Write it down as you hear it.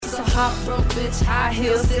a hot broke bitch, high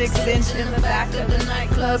heels, 6-inch in the back of the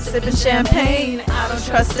nightclub, sipping champagne. I don't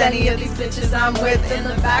trust any of these bitches I'm with in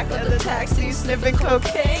the back of the taxi, sniffing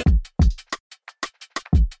cocaine.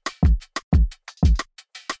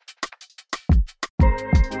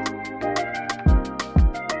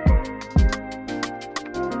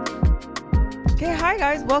 Okay, hi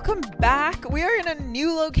guys, welcome back. We are in a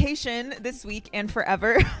new location this week and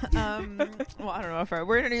forever. Well, I don't know if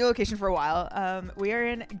we're in a new location for a while. We are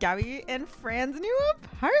in Gabby and Fran's new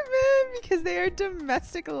apartment because they are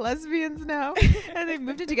domestic lesbians now and they've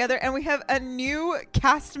moved in together, and we have a new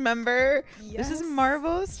cast member. Yes. This is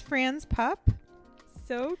Marvel's Fran's pup.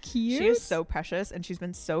 So cute. She is so precious and she's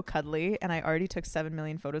been so cuddly, and I already took 7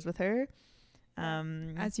 million photos with her.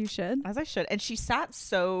 As you should. As I should. And she sat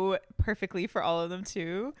so perfectly for all of them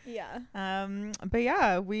too. Yeah. But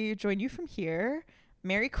yeah, we join you from here.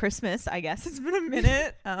 Merry Christmas, I guess. It's been a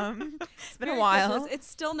minute. It's been a while. Christmas. It's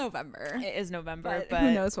still November. It is November, But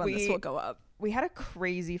who knows when this will go up. We had a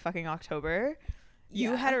crazy fucking October. Yeah.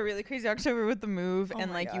 You had a really crazy October with the move,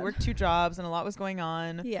 and like you worked 2 jobs and a lot was going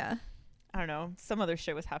on. Yeah. I don't know. Some other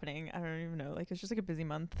shit was happening. I don't even know. Like, it's just like a busy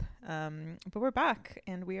month. But we're back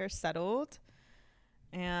and we are settled.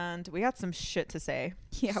 And we got some shit to say.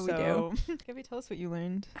 Yeah, we do. Gabby, tell us what you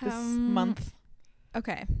learned this month.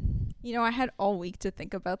 Okay. You know, I had all week to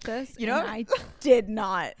think about this. You know, I did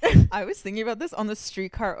not. I was thinking about this on the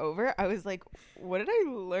streetcar over. I was like, what did I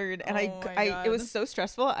learn? And it was so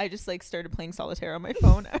stressful. I just like started playing solitaire on my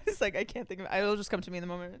phone. I was like, I can't think of it. It'll just come to me in the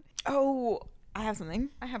moment. Oh, I have something.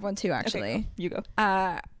 I have one too, actually. Okay, you go.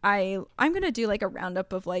 I'm gonna do like a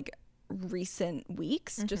roundup of like recent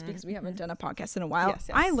weeks, just because we haven't done a podcast in a while. Yes.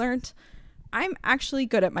 I learned I'm actually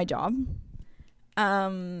good at my job,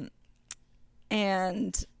 and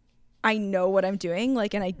I know what I'm doing,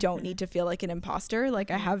 like, and I don't need to feel like an imposter.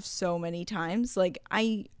 Like, I have so many times, like,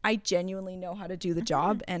 I genuinely know how to do the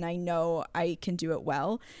job, and I know I can do it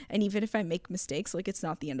well, and even if I make mistakes, like, it's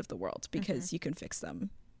not the end of the world because you can fix them.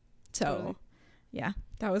 So Totally. Yeah,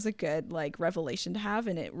 that was a good like revelation to have,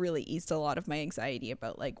 and it really eased a lot of my anxiety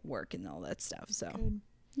about like work and all that stuff. So Good.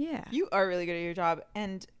 Yeah, You are really good at your job.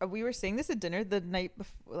 And we were saying this at dinner the night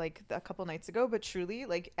before, like a couple nights ago, but truly,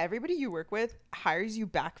 like, everybody you work with hires you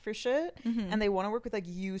back for shit, and they want to work with like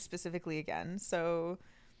you specifically again. So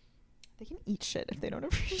they can eat shit if they don't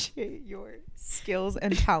appreciate your skills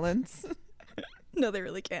and talents. no, they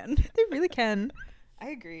really can. They really can. I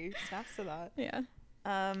agree. Snaps to that. Yeah.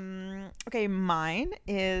 Okay, mine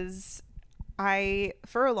is,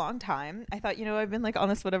 for a long time I thought, I've been like on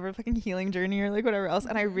this whatever fucking healing journey or like whatever else,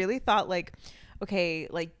 and I really thought like, okay,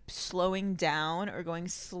 like slowing down or going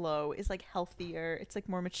slow is like healthier, it's like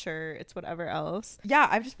more mature, it's whatever else. Yeah,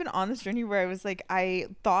 I've just been on this journey where I was like, I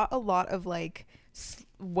thought a lot of like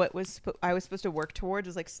what I was supposed to work towards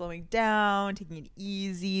was like slowing down, taking it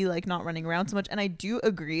easy, like not running around so much. And I do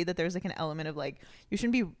agree that there's like an element of like, you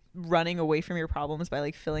shouldn't be running away from your problems by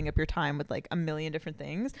like filling up your time with like a million different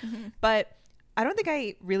things. But I don't think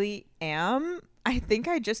I really am. I think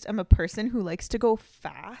I just am a person who likes to go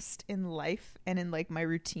fast in life and in like my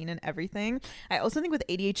routine and everything. I also think with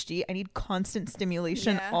ADHD, I need constant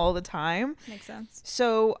stimulation all the time. Makes sense.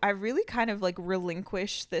 So I really kind of like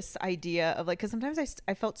relinquished this idea of like, because sometimes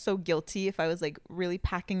I felt so guilty if I was like really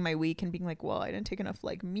packing my week and being like, well, I didn't take enough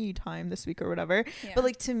like me time this week or whatever. Yeah. But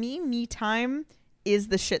like, to me time is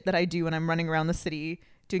the shit that I do when I'm running around the city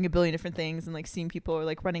doing a billion different things and like seeing people or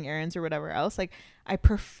like running errands or whatever else. Like, I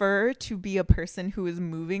prefer to be a person who is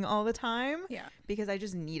moving all the time, because I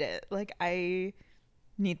just need it. Like, I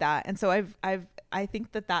need that. And so I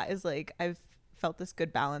think that is like, I've felt this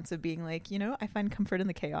good balance of being like, I find comfort in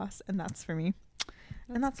the chaos, and that's for me.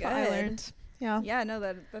 And that's what I learned. Yeah, no,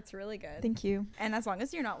 that's really good. Thank you. And as long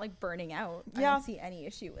as you're not like burning out, I don't see any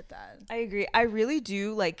issue with that. I agree. I really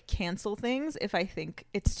do like cancel things if I think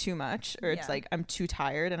it's too much, or it's like I'm too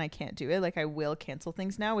tired and I can't do it. Like, I will cancel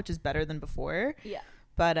things now, which is better than before. Yeah.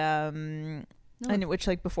 But and which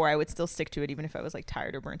like before I would still stick to it even if I was like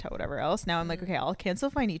tired or burnt out, whatever else. Now I'm like, okay, I'll cancel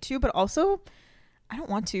if I need to, but also I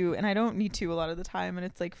don't want to, and I don't need to a lot of the time, and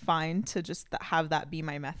it's like fine to just have that be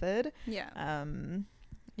my method.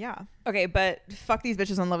 Yeah. Okay, but fuck these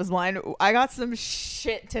bitches on Love is Blind. I got some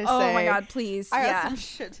shit to say. Oh my god, please. I got some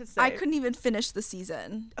shit to say. I couldn't even finish the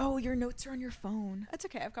season. Oh, your notes are on your phone. That's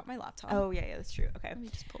okay. I've got my laptop. Oh, yeah, that's true. Okay. Let me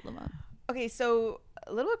just pull them up. Okay, so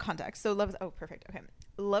a little bit of context. So perfect. Okay.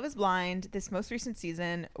 Love is Blind, this most recent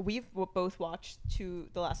season, we've both watched the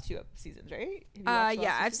last 2 seasons, right?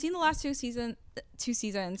 I've seen the last 2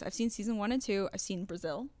 seasons. I've seen season 1 and 2. I've seen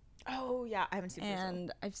Brazil. Oh, yeah, I haven't seen Brazil.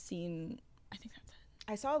 And I've seen, I think that's it.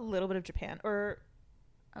 I saw a little bit of Japan, or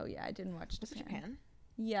oh yeah, I didn't watch was it Japan. Japan?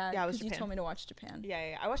 Yeah, Yeah, it was because you Japan. told me to watch Japan.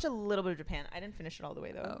 Yeah. I watched a little bit of Japan. I didn't finish it all the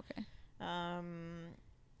way though. Oh, okay.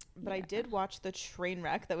 But I Yeah. did watch the train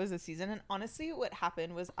wreck that was a season, and honestly what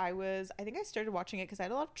happened was I think I started watching it because I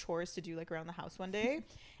had a lot of chores to do like around the house one day,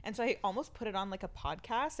 and so I almost put it on like a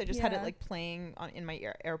podcast. I just had it Yeah. like playing on in my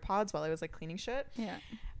AirPods while I was like cleaning shit. Yeah.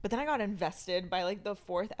 But then I got invested by like the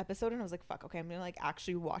 4th episode, and I was like, fuck, okay, I'm gonna like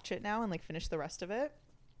actually watch it now and like finish the rest of it.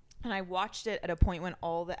 And I watched it at a point when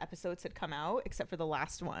all the episodes had come out except for the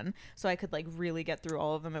last one, so I could like really get through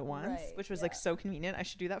all of them at once, Right, which was like yeah. so convenient. I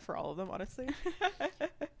should do that for all of them, honestly.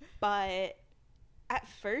 But at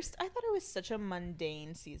first I thought it was such a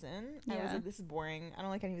mundane season. I was Yeah. like, this is boring. I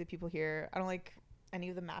don't like any of the people here. I don't like any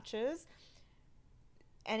of the matches.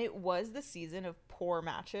 And it was the season of poor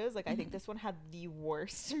matches. Like I think this one had the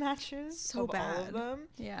worst matches So of all of bad. them.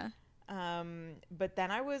 Yeah. But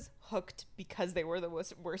then I was hooked because they were the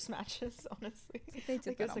worst matches, honestly. They did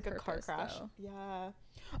Like, that it was on like a car purpose, crash. though. Yeah.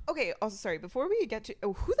 Okay, also sorry, before we get to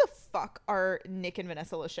who the fuck are Nick and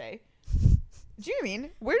Vanessa Lachey? Do you know what I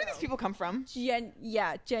mean? Where do these people come from?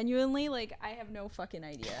 Genuinely, like, I have no fucking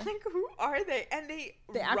idea. Like, who are they? And they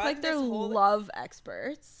Act run like they're this whole- love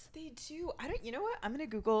experts. They do. I don't. You know what? I'm gonna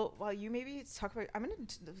Google while you maybe talk about. I'm gonna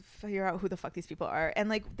figure out who the fuck these people are. And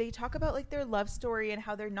like, they talk about like their love story and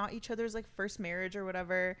how they're not each other's like first marriage or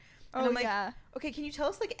whatever. And I'm like, yeah. okay, can you tell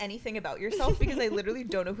us like anything about yourself? Because I literally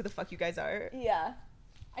don't know who the fuck you guys are. Yeah.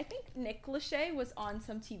 I think Nick Lachey was on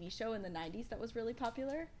some TV show in the 90s that was really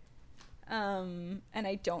popular. And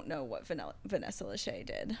I don't know what Vanessa Lachey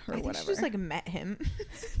did or I think whatever. she just like met him.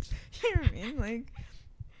 You know what I mean? Like,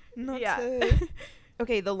 not Yeah. to-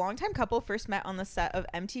 Okay, the longtime couple first met on the set of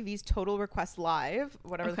MTV's Total Request Live,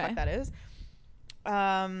 whatever the Okay. fuck that is.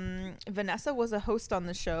 Vanessa was a host on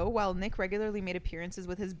the show, while Nick regularly made appearances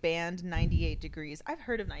with his band 98 Degrees. I've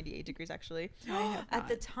heard of 98 Degrees, actually. I have At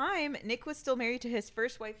the not. time, Nick was still married to his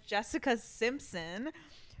first wife, Jessica Simpson,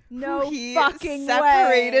 No who he fucking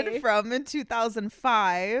separated way. from in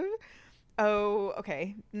 2005. Oh,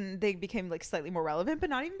 okay. They became like slightly more relevant, but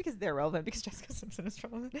not even because they're relevant, because Jessica Simpson is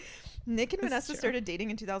relevant. Nick and That's Vanessa true. started dating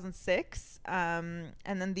in 2006, and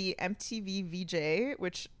then the MTV VJ,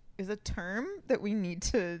 which is a term that we need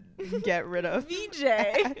to get rid of. VJ.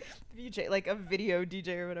 VJ, like a video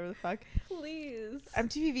DJ or whatever the fuck. Please.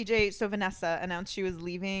 MTV VJ, so Vanessa announced she was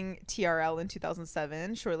leaving TRL in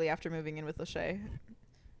 2007, shortly after moving in with Lachey.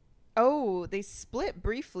 Oh, they split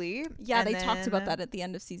briefly. Yeah, and they talked about then- that at the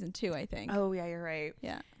end of season 2, I think. Oh, yeah, you're right.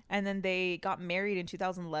 Yeah. And then they got married in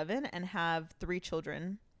 2011 and have 3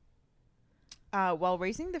 children. While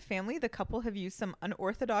raising the family, the couple have used some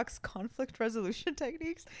unorthodox conflict resolution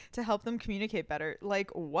techniques to help them communicate better. Like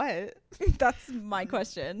what? That's my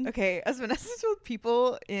question. Okay, as Vanessa told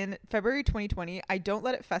People in February 2020, I don't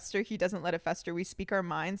let it fester. He doesn't let it fester. We speak our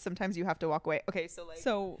minds. Sometimes you have to walk away. Okay, so like.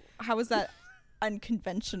 So, how is that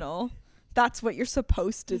unconventional? That's what you're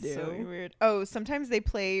supposed to do. So weird. Oh, sometimes they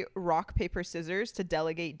play rock, paper, scissors to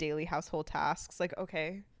delegate daily household tasks. Like,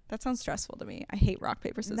 okay. That sounds stressful to me. I hate rock,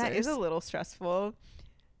 paper, scissors. That is a little stressful.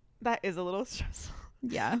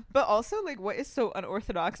 Yeah. But also, like, what is so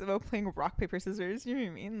unorthodox about playing rock, paper, scissors? You know what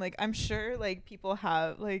I mean? Like, I'm sure, like, people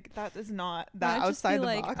have, like, that is not that I'd just be outside the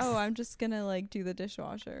like, box. oh, I'm just gonna like do the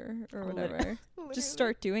dishwasher or whatever. Literally. Just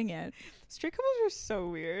start doing it. Straight couples are so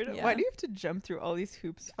weird. Yeah. Why do you have to jump through all these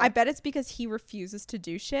hoops? I bet it's because he refuses to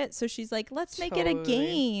do shit. So she's like, let's make it a Totally.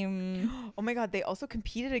 game. Oh my god, they also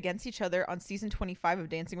competed against each other on season 25 of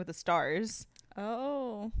Dancing with the Stars.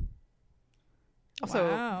 Oh. Also,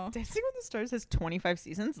 Wow. Dancing with the Stars has 25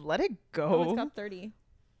 seasons. Let it go. Oh, it's got 30.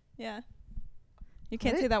 Yeah. You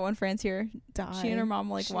can't Let say it that one friend's here. She and her mom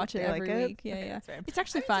like She- watch it they every like it? week. Yeah, Okay, yeah. that's fair. It's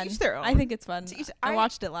actually I mean, fun. to each their I own. think it's fun. To each- I I-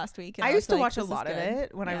 watched it last week. And I was used to like, watch a this is lot of good.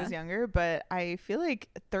 it when I was Yeah. younger, but I feel like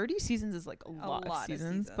 30 seasons is like a lot of lot of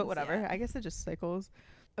seasons. But seasons, whatever. yeah. I guess it just cycles.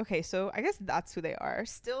 Okay, so I guess that's who they are.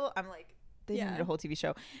 Still, I'm like, they Yeah. need a whole TV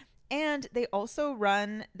show. And they also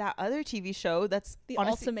run that other TV show that's The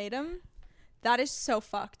honestly, Ultimatum. That is so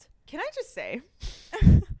fucked. Can I just say,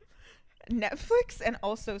 Netflix and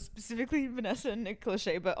also specifically Vanessa and Nick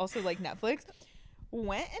Lachey, but also like Netflix,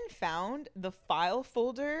 went and found the file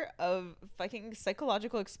folder of fucking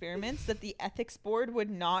psychological experiments that the ethics board would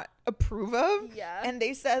not approve of. Yeah. And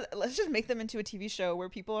they said, let's just make them into a TV show where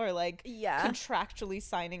people are like Yeah. contractually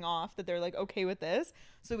signing off that they're like okay with this,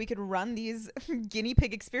 so we could run these guinea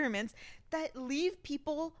pig experiments that leave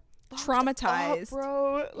people fucked Traumatized. up,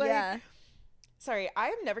 bro. Like, Yeah. sorry,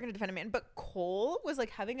 I'm never gonna defend a man, but Cole was like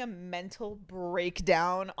having a mental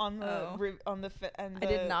breakdown on the I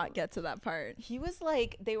did not get to that part. He was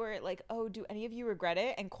like, they were like, oh, do any of you regret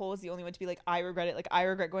it? And Cole was the only one to be like, I regret it. Like, I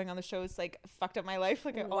regret going on the show. It's like fucked up my life.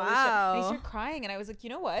 Like, all this shit. And he started crying, and I was like, you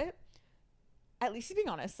know what? At least he's being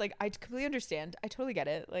honest. Like, I completely understand. I totally get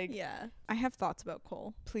it. Like, yeah, I have thoughts about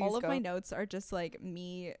Cole. Please all of go. my notes are just like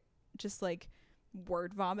me, just like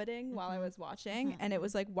word vomiting while I was watching, and it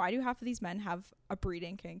was like, why do half of these men have a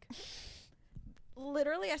breeding kink?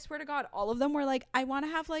 Literally, I swear to God, all of them were like, I want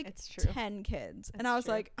to have like 10 kids. And I was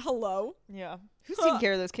like, hello? Yeah. Who's taking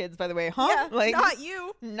care of those kids, by the way? Huh? Yeah, like, not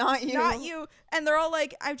you. Not you. Not you. And they're all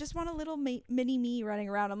like, I just want a little mini me running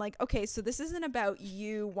around. I'm like, okay, so this isn't about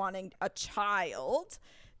you wanting a child.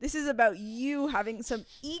 This is about you having some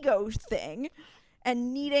ego thing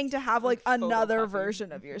and needing to have like another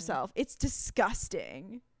version of yourself. It's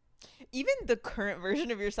disgusting. Even the current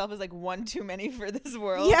version of yourself is like one too many for this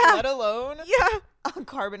world, yeah. let alone a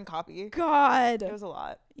carbon copy. God. It was a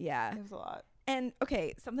lot. Yeah. It was a lot. And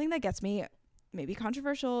okay, something that gets me, maybe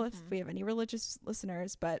controversial if we have any religious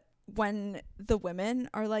listeners, but when the women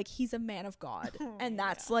are like, he's a man of God, and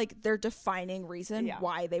that's like their defining reason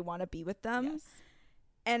why they want to be with them. Yes.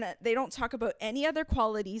 And they don't talk about any other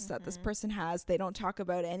qualities that this person has. They don't talk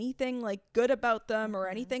about anything like good about them or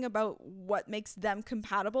anything about what makes them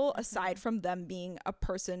compatible aside from them being a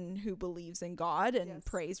person who believes in God and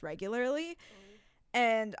prays regularly.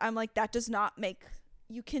 And I'm like, that does not make,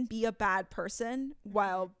 you can be a bad person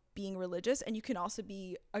while being religious, and you can also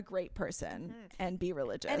be a great person and be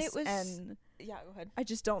religious. And it was, yeah, go ahead. I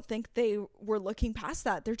just don't think they were looking past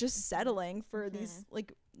that. They're just settling for these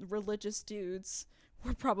like religious dudes.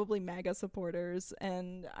 We're probably MAGA supporters,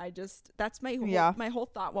 and I just, that's my whole, my whole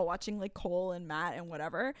thought while watching like Cole and Matt and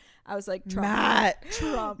whatever. I was like, Trump,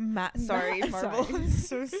 Matt, sorry, Marvel. Sorry. I'm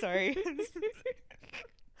so sorry.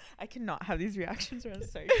 I cannot have these reactions. I'm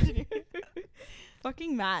sorry.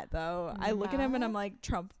 Fucking Matt though. I look at him and I'm like,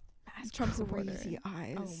 Trump's crazy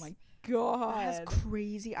eyes. Oh my God, has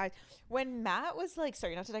crazy eyes. When Matt was like,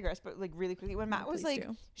 sorry, not to digress, but like really quickly, when Matt was like,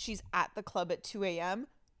 she's at the club at 2 a.m.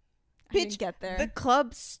 Bitch, get there. The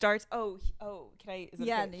club starts. Oh, can I? Is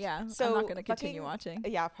yeah, okay? Yeah. So I'm not gonna continue watching.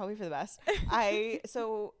 Yeah, probably for the best.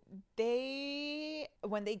 So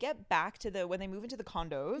when they get back to when they move into the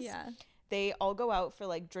condos, they all go out for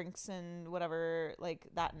like drinks and whatever like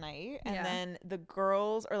that night, and then the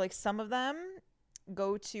girls, or like some of them,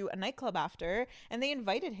 go to a nightclub after, and they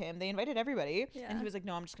invited everybody, and he was like,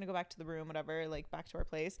 no, I'm just gonna go back to the room, whatever, like back to our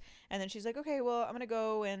place. And then she's like, okay, well, I'm gonna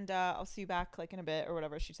go, and I'll see you back like in a bit, or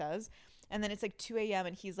whatever she says. And then it's like 2 a.m.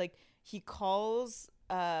 and he's like, he calls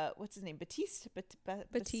what's his name, Batiste,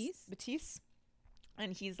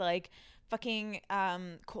 and he's like, fucking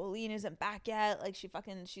Colleen isn't back yet, like she's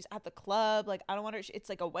at the club, like I don't want her, it's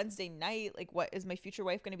like a Wednesday night, like what is my future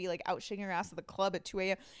wife gonna be like out shaking her ass at the club at 2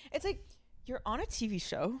 a.m. It's like, you're on a TV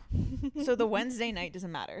show, so the Wednesday night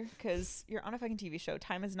doesn't matter because you're on a fucking TV show.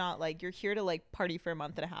 Time is not like, you're here to like party for a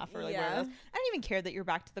month and a half or like whatever else. I don't even care that you're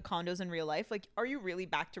back to the condos in real life. Like, are you really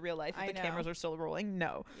back to real life if the cameras are still rolling?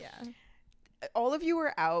 No. Yeah. All of you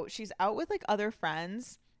are out. She's out with like other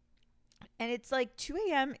friends. And it's like 2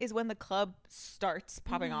 a.m. is when the club starts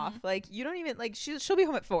popping off. Like, you don't even, like, she'll be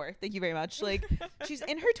home at 4. Thank you very much. Like, she's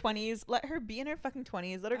in her 20s. Let her be in her fucking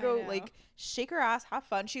 20s. Let her go, like, shake her ass, have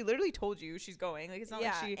fun. She literally told you she's going. Like, it's not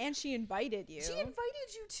like she... and she invited you. She invited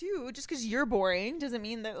you, too. Just because you're boring doesn't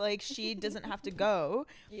mean that, like, she doesn't have to go.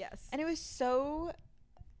 Yes. And it was so...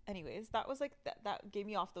 Anyways, that was, like, that gave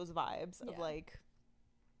me off those vibes of, like...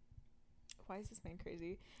 Why is this man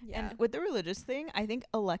crazy? Yeah. And with the religious thing, I think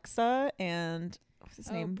Alexa and what's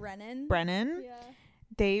his name? Brennan. Yeah.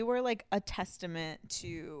 They were like a testament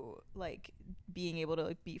to like being able to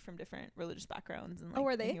like be from different religious backgrounds and like,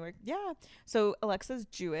 were they? Yeah. So Alexa's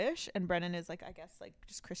Jewish and Brennan is like, I guess like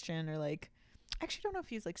just Christian, or like, I actually don't know if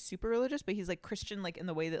he's like super religious, but he's like Christian like in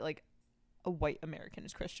the way that like a white American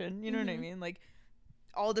is Christian. You know what I mean? Like,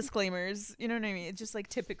 all disclaimers, you know what I mean? It's just like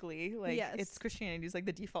typically like it's Christianity is like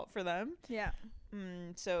the default for them. Yeah.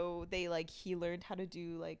 So they like, he learned how to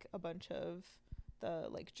do like a bunch of the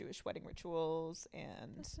like Jewish wedding rituals,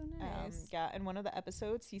 and that's so nice. In one of the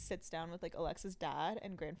episodes he sits down with like Alexa's dad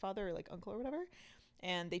and grandfather or like uncle or whatever,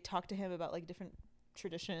 and they talk to him about like different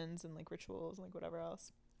traditions and like rituals and like whatever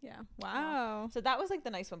else. Yeah. Wow. So that was like the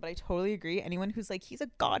nice one, but I totally agree. Anyone who's like, he's a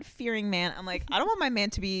God-fearing man, I'm like, I don't want my man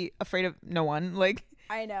to be afraid of no one. Like,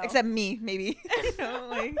 I know. Except me, maybe. You know,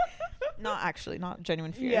 like, not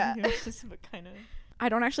genuine fear. Yeah. You know, it's just kind of. I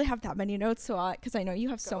don't actually have that many notes, so because I know you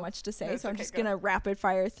have so much to say, no, so I'm just gonna rapid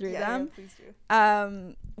fire through them. Yeah, please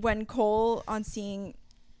do. When Cole, on seeing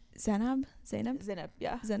Zainab,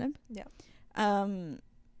 yeah. Zainab, Yeah.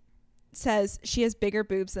 says she has bigger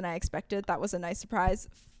boobs than I expected. That was a nice surprise.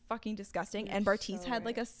 Fucking disgusting. And Bartiz had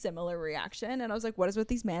like a similar reaction, and I was like, what is with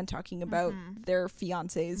these men talking about their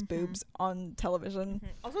fiance's boobs on television?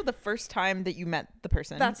 Also, the first time that you met the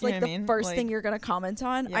person, that's like the first thing you're gonna comment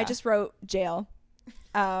on. I just wrote jail.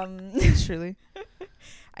 Truly.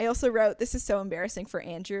 I also wrote, this is so embarrassing for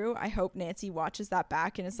Andrew. I hope Nancy watches that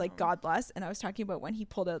back and is like, God bless. And I was talking about when he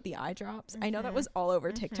pulled out the eye drops. I know that was all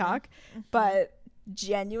over TikTok, but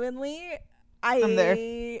genuinely, I'm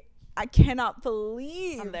there. I cannot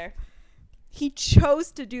believe I'm there. he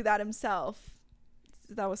chose to do that himself.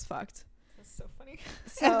 That was fucked. That's so funny.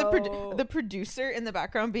 So And the producer in the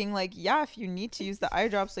background being like, yeah, if you need to use the eye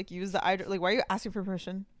drops, like use the eye like, why are you asking for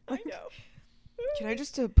permission? Like, I know. Can I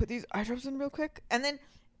just put these eye drops in real quick? And then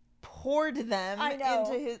poured them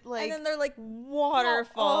into his like, and then they're like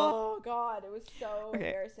waterfall. Oh god, it was so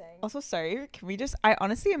embarrassing. Also, sorry, can we just, I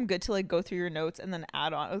honestly am good to like go through your notes and then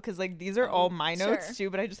add on, because like these are all my notes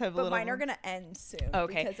too, but I just have a little. But mine are gonna end soon.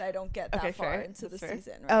 Okay. Because I don't get that far into the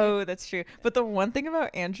season. Right? Oh, that's true. But the one thing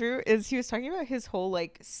about Andrew is he was talking about his whole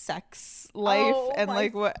like sex life and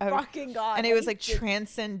like what fucking god, and it was like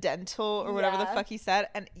transcendental or whatever the fuck he said,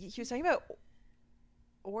 and he was talking about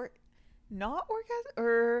not orgasm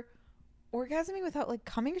or orgasming without like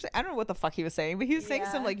coming or something. I don't know what the fuck he was saying, but he was saying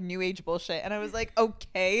some like new age bullshit, and I was like,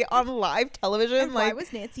 okay, on live television. And like, why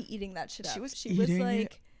was Nancy eating that shit up? She was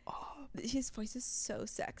like, his voice is so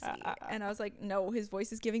sexy, and I was like, no, his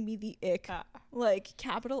voice is giving me the ick, like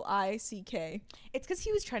capital ICK. It's because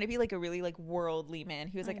he was trying to be like a really like worldly man.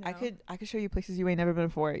 He was like, I could show you places you ain't never been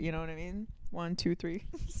before. You know what I mean? 1, 2, 3,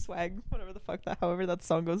 swag, whatever the fuck that, however that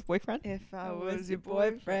song goes. Boyfriend. If I was your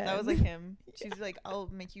boyfriend. That was like him. She's like, I'll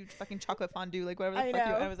make you fucking chocolate fondue, like whatever the fuck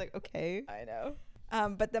you. And I was like, okay. I know.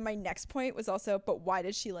 But then my next point was also, but why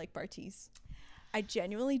did she like Bartiz? I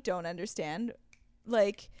genuinely don't understand.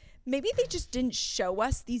 Like, maybe they just didn't show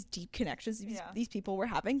us these deep connections these people were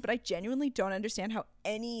having, but I genuinely don't understand how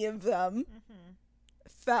any of them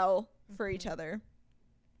fell for each other.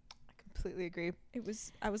 I completely agree.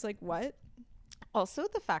 I was like, what? Also,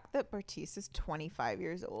 the fact that Bartiz is 25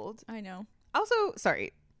 years old. I know. Also,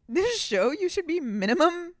 sorry, this show, you should be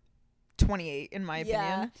minimum 28, in my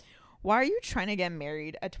opinion. Why are you trying to get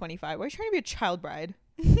married at 25? Why are you trying to be a child bride?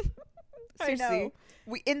 Seriously.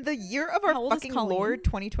 We in the year of our fucking Lord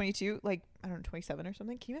 2022, like I don't know, 27 or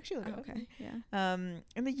something. Can you actually look it up? Okay. Yeah.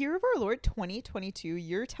 In the year of our Lord 2022,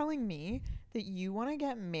 you're telling me that you want to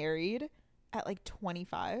get married at like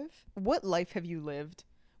 25? What life have you lived?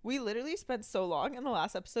 We literally spent so long in the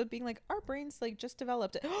last episode being like, our brains like just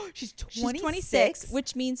developed. She's 26. She's 26,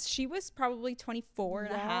 which means she was probably 24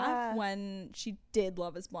 and a half when she did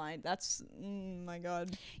Love is Blind. That's my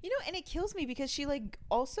god. You know, and it kills me because she like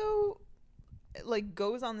also like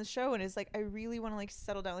goes on the show and is like, I really want to like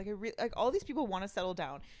settle down. Like I really like all these people want to settle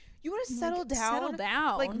down. You want to settle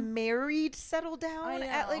down, like married, settle down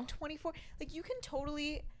at like 24. Like you can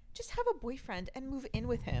totally just have a boyfriend and move in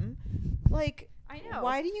with him. Like, I know.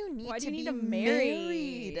 Why do you need to be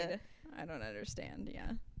married? I don't understand.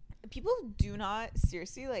 Yeah. People do not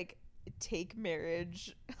seriously like take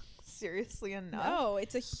marriage seriously enough. No,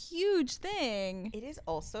 it's a huge thing. It is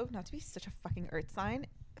also, not to be such a fucking earth sign,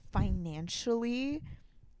 financially,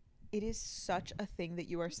 it is such a thing that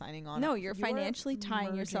you are signing on. No, you're financially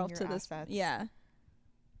tying yourself to this. Yeah.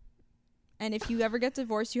 And if you ever get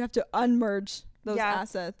divorced, you have to unmerge those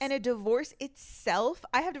assets. And a divorce itself,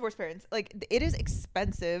 I have divorced parents. Like, it is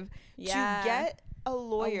expensive to get a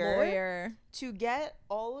lawyer to get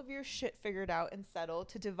all of your shit figured out and settled,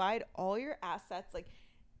 to divide all your assets. Like,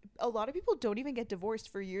 a lot of people don't even get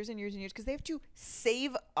divorced for years and years and years because they have to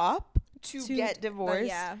save up to get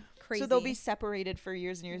divorced. Crazy. So they'll be separated for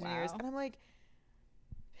years and years and years. And I'm like,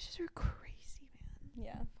 bitches are crazy, man.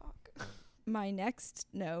 Yeah. Fuck. My next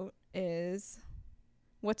note is,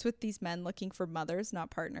 what's with these men looking for mothers,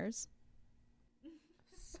 not partners?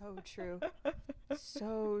 So true.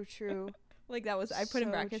 So true. Like, that was, I put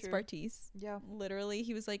in brackets Bartiz. Yeah. Literally,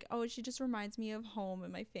 he was like, oh, she just reminds me of home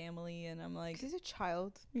and my family. And I'm like, he's a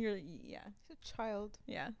child. He's a child.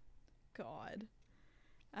 Yeah. God.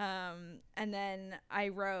 And then I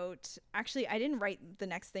wrote, actually, I didn't write the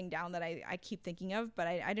next thing down that I keep thinking of, but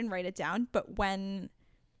I didn't write it down. But when,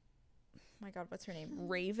 oh my God, what's her name?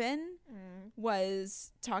 Raven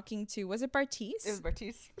was talking to, was it Bartiz? It was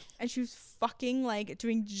Bartiz. And she was fucking like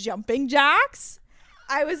doing jumping jacks.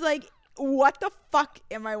 I was like, what the fuck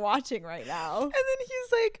am I watching right now? And then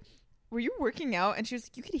he's like, were you working out? And she was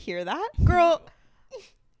like, you could hear that? Girl.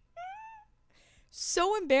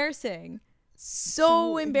 So embarrassing.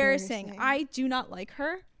 So embarrassing. I do not like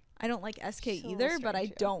her. I don't like SK She's a little either, but I strange,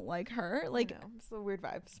 yeah. don't like her. Like, it's the weird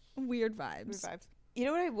vibes. weird Weird vibes. vibes. You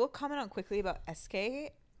know what I will comment on quickly about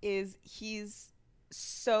SK is he's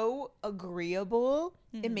so agreeable.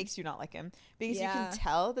 It makes you not like him because you Yeah. can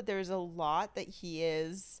tell that there's a lot that he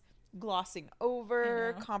is glossing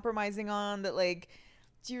over, know. compromising on. That like,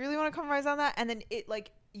 do you really want to compromise on that? And then it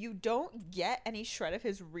like you don't get any shred of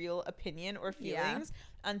his real opinion or feelings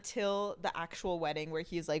until the actual wedding where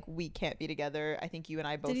he's like, we can't be together. I think you and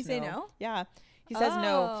I both Did he say know." no? Yeah. He says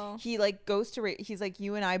no. Oh. He like goes to he's like,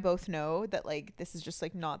 you and I both know that like this is just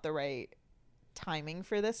like not the right timing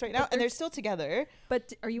for this right now. And they're still together.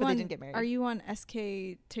 But are you But they on? didn't get married. Are you on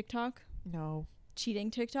SK TikTok? No. Cheating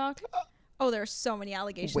TikTok? Oh, there are so many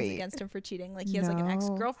allegations Wait. against him for cheating. Like he has like an No.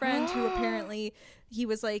 ex-girlfriend who apparently he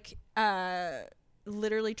was like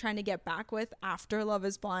literally trying to get back with after Love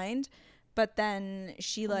is Blind. But then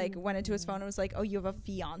she like went into his phone and was like, "Oh, you have a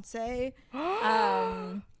fiance?"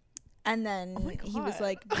 And then my he was God.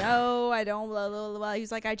 like, "No, I don't." Blah, blah, blah, blah. He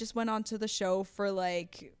was like, "I just went onto the show for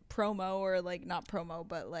like promo or like not promo,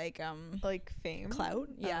 but like Like fame. clout,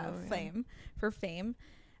 yeah, Oh, yeah. fame for fame."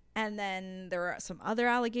 And then there are some other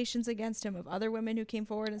allegations against him of other women who came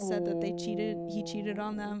forward and said that he cheated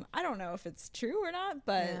on them. I don't know if it's true or not,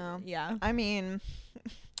 but yeah. I mean,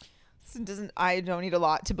 I don't need a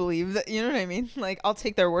lot to believe that, you know what I mean? Like, I'll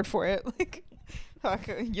take their word for it. Like, fuck,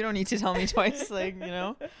 you don't need to tell me twice, like, you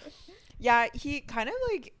know? Yeah, he kind of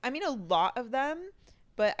like, I mean, a lot of them,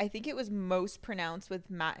 but I think it was most pronounced with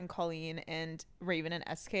Matt and Colleen and Raven and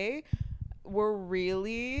SK were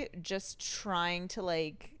really just trying to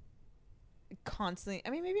like constantly, I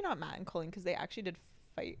mean, maybe not Matt and Colleen because they actually did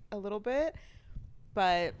fight a little bit,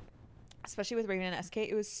 but especially with Raven and SK,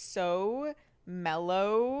 it was so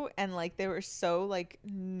mellow and like they were so like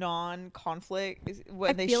non-conflict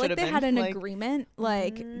when I feel like they been. had an like, agreement,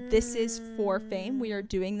 like this is for fame. We are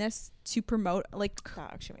doing this to promote like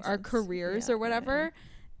that actually makes our sense. careers Yeah, or whatever,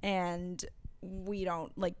 and we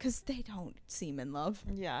don't like because they don't seem in love.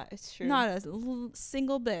 Yeah, it's true. Not a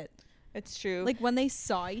single bit. It's true. Like when they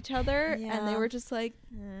saw each other and they Yeah. were just like,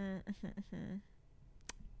 Mm-hmm.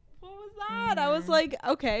 what was that? I was like,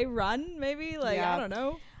 okay, run maybe. Like Yeah. I don't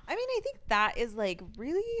know. I mean, I think that is like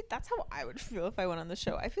really, that's how I would feel if I went on the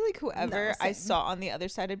show. I feel like whoever I same. saw on the other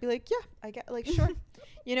side, I'd be like, yeah, I get, like, sure.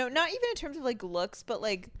 You know, not even in terms of like looks, but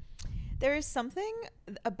like there is something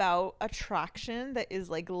about attraction that is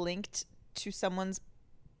like linked to someone's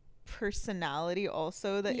personality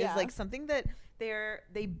also that is Yeah. like something that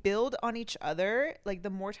they build on each other. Like the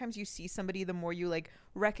more times you see somebody, the more you like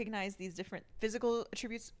recognize these different physical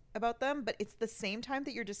attributes about them, but it's the same time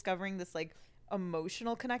that you're discovering this like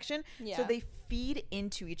emotional connection. So Yeah. they feed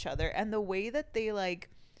into each other, and the way that they like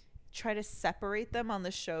try to separate them on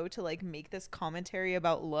the show to like make this commentary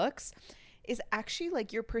about looks is actually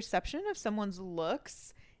like your perception of someone's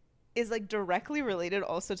looks is like directly related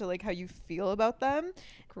also to like how you feel about them,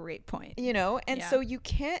 Great point. you know? And Yeah. so you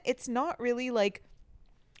can't, it's not really like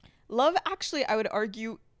Love Actually, I would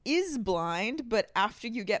argue, is blind, but after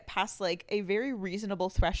you get past like a very reasonable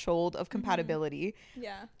threshold of compatibility,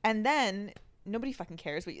 Yeah. and then nobody fucking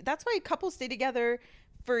cares. But that's why couples stay together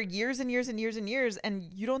for years and years and years and years, and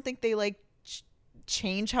you don't think they like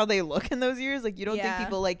change how they look in those years. Like you don't Yeah. think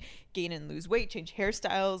people like gain and lose weight, change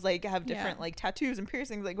hairstyles, like have different Yeah. like tattoos and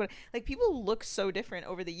piercings, like what, like people look so different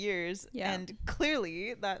over the years. Yeah. And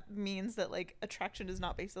clearly that means that like attraction is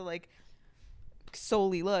not based on like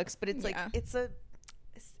solely looks, but it's like Yeah. it's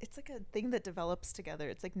like a thing that develops together.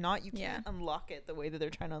 It's like not, you can't Yeah. unlock it the way that they're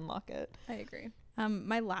trying to unlock it. I agree.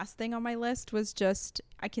 My last thing on my list was just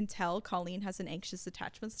I can tell Colleen has an anxious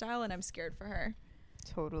attachment style and I'm scared for her.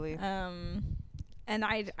 Totally. And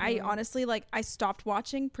I honestly like I stopped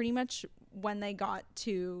watching pretty much when they got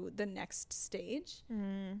to the next stage.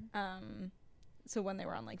 So when they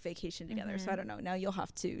were on like vacation together. So I don't know. Now you'll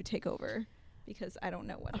have to take over because I don't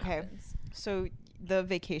know what happens. So the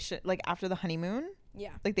vacation, like after the honeymoon,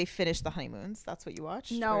 Yeah. like they finished the honeymoons. That's what you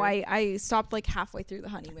watched? No, Or- I stopped like halfway through the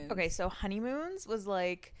honeymoon. Okay, so honeymoons was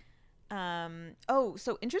like,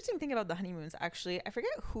 so interesting thing about the honeymoons, actually, I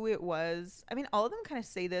forget who it was. I mean, all of them kind of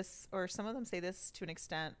say this, or some of them say this to an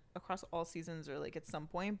extent across all seasons or like at some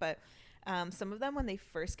point, but some of them, when they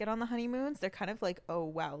first get on the honeymoons, they're kind of like, oh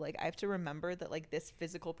wow, like I have to remember that like this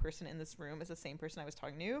physical person in this room is the same person I was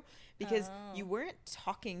talking to, because you weren't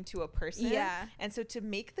talking to a person. Yeah. And so to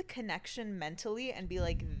make the connection mentally and be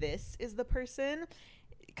like, this is the person,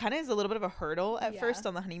 kind of is a little bit of a hurdle at Yeah. first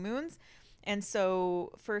on the honeymoons. And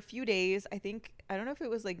so for a few days, I don't know if it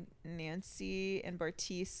was like Nancy and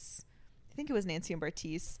Bartise, I think it was Nancy and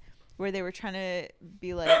Bartise, where they were trying to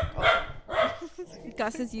be like,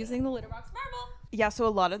 Gus is using the litter box marble. Yeah, so a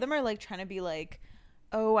lot of them are like trying to be like,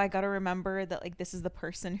 oh, I gotta remember that like this is the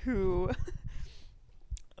person who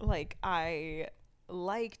like I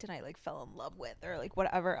liked and I like fell in love with, or like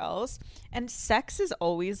whatever else. And sex is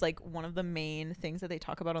always like one of the main things that they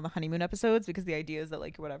talk about on the honeymoon episodes, because the idea is that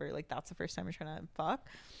like whatever, like that's the first time you're trying to fuck.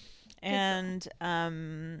 And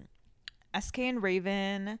SK and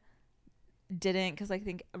Raven didn't, because I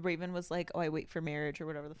think Raven was like, oh, I wait for marriage or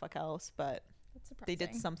whatever the fuck else, but they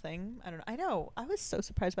did something. I don't know. I know. I was so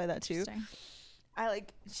surprised by that too. I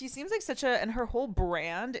like, she seems like such a, and her whole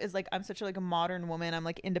brand is like, I'm such a like a modern woman. I'm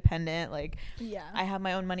like independent. Like, yeah, I have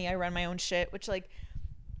my own money. I run my own shit, which like,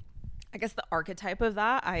 I guess the archetype of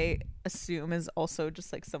that, I assume, is also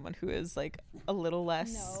just like someone who is like a little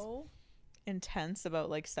less intense about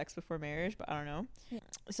like sex before marriage, but I don't know. Yeah.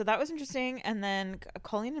 So that was interesting. And then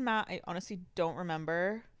Colleen and Matt, I honestly don't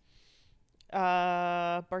remember.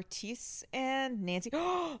 Bartise and Nancy.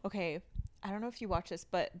 Okay, I don't know if you watch this,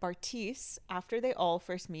 but Bartise, after they all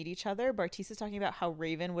first meet each other, Bartise is talking about how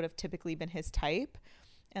Raven would have typically been his type,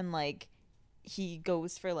 and like he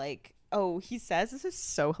goes for like, oh, he says, this is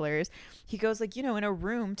so hilarious, he goes like, you know, in a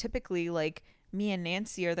room typically like me and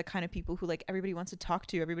Nancy are the kind of people who like everybody wants to talk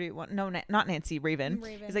to. Not Nancy, Raven.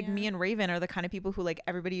 He's like, me and Raven are the kind of people who like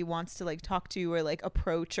everybody wants to like talk to or like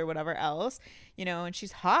approach or whatever else, you know. And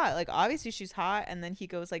she's hot, like obviously she's hot. And then he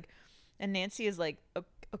goes like, and Nancy is like,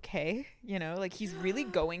 okay, you know, like he's really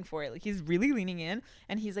going for it, like he's really leaning in.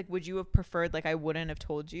 And he's like, would you have preferred like I wouldn't have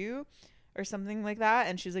told you or something like that?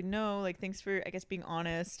 And she's like, no, like thanks for I guess being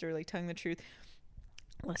honest or like telling the truth.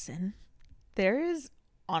 Listen, there is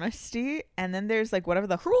honesty, and then there's like whatever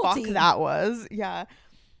the cruelty fuck that was. Yeah.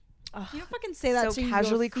 Ugh, you don't fucking say that so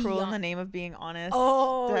casually cruel in the name of being honest.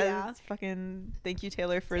 Oh, yeah. Fucking thank you,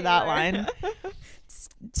 Taylor, for that line.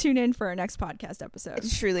 Tune in for our next podcast episode.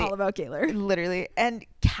 It's truly all about Gaylor. Literally. And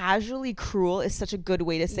casually cruel is such a good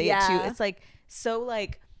way to say it too. It's like, so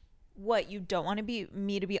like, what, you don't want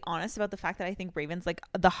me to be honest about the fact that I think Raven's like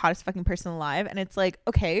the hottest fucking person alive, and it's like,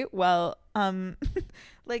 okay, well,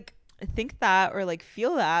 like think that or like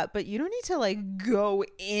feel that, but you don't need to like go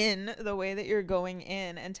in the way that you're going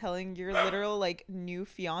in and telling your literal like new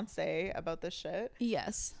fiance about this shit.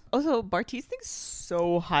 Yes. Also, Bartise thinks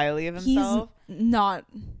so highly of himself. He's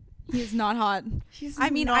not hot. I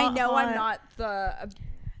mean, I know hot. I'm not the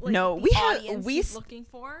like, no, we looking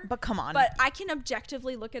for, but come on. But I can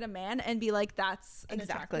objectively look at a man and be like, that's an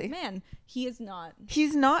attractive man. He is not.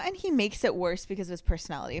 He's not, and he makes it worse because of his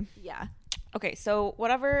personality. Yeah. Okay, so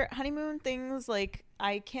whatever honeymoon things, like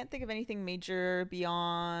I can't think of anything major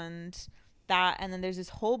beyond that. And then there's this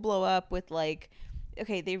whole blow up with like,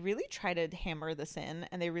 okay, they really try to hammer this in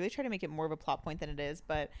and they really try to make it more of a plot point than it is.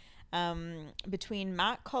 But between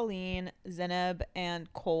Matt, Colleen, Zeneb,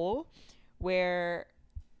 and Cole, where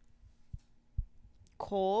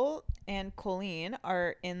Cole and Colleen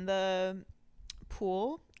are in the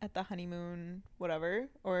pool at the honeymoon, whatever,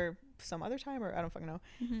 or some other time, or I don't fucking know.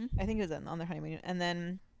 I think it was on their honeymoon. And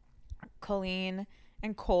then Colleen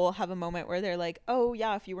and Cole have a moment where they're like, oh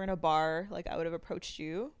yeah, if you were in a bar, like I would have approached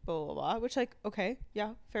you, blah blah blah, which like, okay,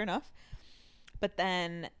 yeah, fair enough. But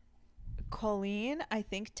then Colleen, I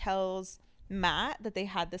think, tells Matt that they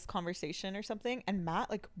had this conversation or something, and Matt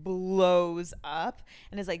like blows up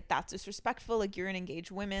and is like, that's disrespectful, like you're an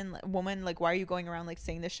engaged woman, like why are you going around like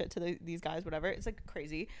saying this shit to these guys, whatever. It's like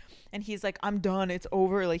crazy. And he's like, I'm done, it's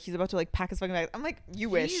over, like he's about to like pack his fucking bag. I'm like, you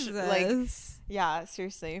wish. Like, yeah,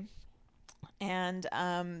 seriously. And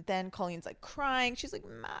then Colleen's like crying, she's like,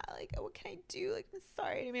 Matt, like what can I do, like I'm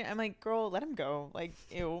sorry. I mean, I'm like, girl, let him go, like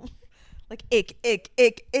ew. Like ick,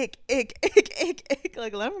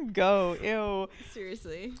 like let him go. Ew.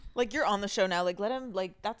 Seriously. Like you're on the show now. Like let him,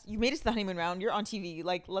 like that's, you made it to the honeymoon round. You're on TV.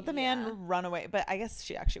 Like let the man run away. But I guess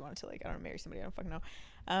she actually wanted to like, I don't know, marry somebody. I don't fucking know.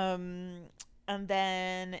 And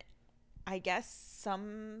then I guess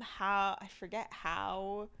somehow, I forget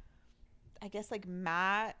how, I guess like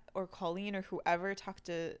Matt or Colleen or whoever talked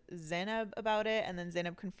to Zeneb about it, and then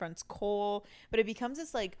Zeneb confronts Cole. But it becomes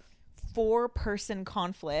this like 4-person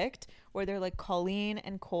conflict where they're like, Colleen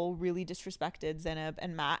and Cole really disrespected Zeneb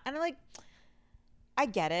and Matt, and I'm like, I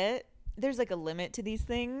get it, there's like a limit to these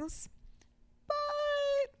things, but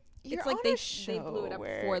it's like they blew it up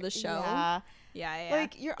for the show. Yeah.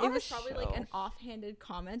 Like you're on it was probably like an offhanded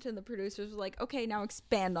comment, and the producers were like, okay, now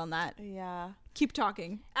expand on that. Yeah, keep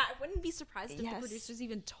talking. I wouldn't be surprised if the producers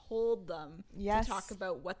even told them to talk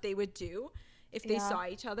about what they would do if they Yeah. saw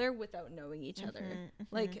each other without knowing each other.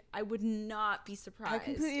 Like, I would not be surprised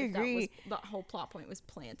completely if agree. the whole plot point was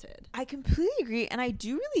planted. I completely agree. And I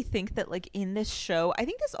do really think that, like, in this show, I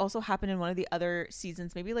think this also happened in one of the other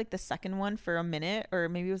seasons, maybe like the second one for a minute, or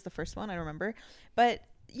maybe it was the first one. I don't remember. But,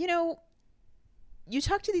 you know, you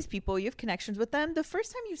talk to these people, you have connections with them. The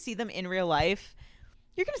first time you see them in real life,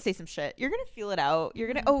 you're going to say some shit. You're going to feel it out. You're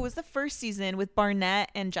going to, it was the first season with Barnett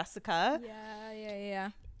and Jessica. Yeah.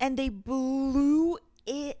 And they blew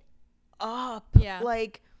it up. Yeah.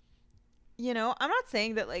 Like, you know, I'm not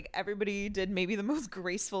saying that like everybody did maybe the most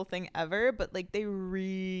graceful thing ever, but like they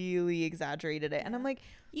really exaggerated it. And I'm like,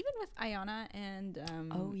 Even with Ayana and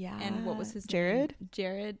oh yeah, and what was his Jared? name?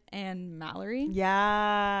 Jared and Mallory.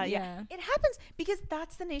 Yeah. Yeah. It happens because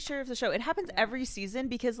that's the nature of the show. It happens every season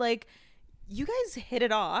because like you guys hit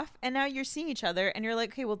it off and now you're seeing each other and you're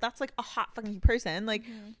like, okay, well that's like a hot fucking person. Like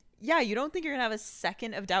yeah, you don't think you're gonna have a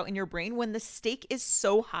second of doubt in your brain when the stake is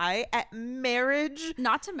so high at marriage.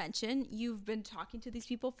 Not to mention, you've been talking to these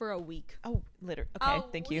people for a week. Oh, literally. Okay,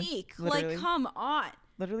 thank you. Like, come on.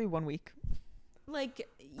 Literally 1 week. Like,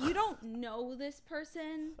 you don't know this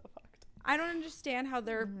person. I don't understand how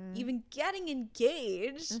they're even getting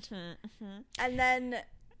engaged. And then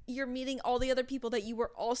you're meeting all the other people that you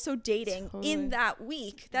were also dating in that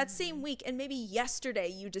week, that same week. And maybe yesterday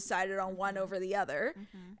you decided on one over the other.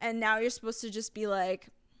 And now you're supposed to just be like,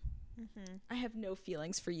 I have no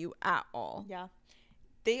feelings for you at all. Yeah.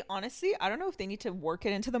 They honestly, I don't know if they need to work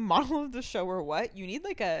it into the model of the show or what. You need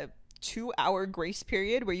like a 2-hour grace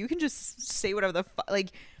period where you can just say whatever the fuck,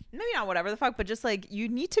 like maybe not whatever the fuck, but just like you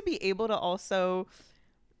need to be able to also.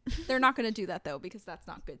 They're not going to do that though, because that's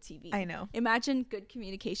not good TV. I know. Imagine good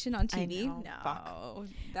communication on TV. know. No, Fuck.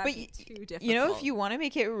 that'd be too difficult. You know, if you want to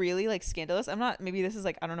make it really like scandalous, I'm not, maybe this is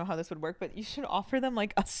like, I don't know how this would work, but you should offer them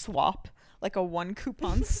like a swap, like a 1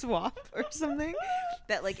 coupon swap or something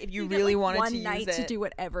that like if you really get, like, wanted one to use night it to do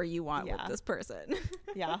whatever you want with Yeah. this person.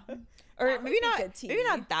 Yeah. Or That would maybe be not good maybe TV.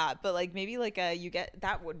 not that, but like maybe like you get,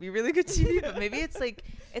 that would be really good TV, but maybe it's like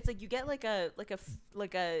you get like a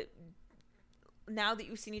now that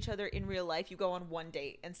you've seen each other in real life, you go on one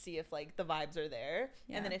date and see if like the vibes are there.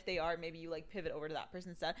 Yeah. And then if they are, maybe you like pivot over to that person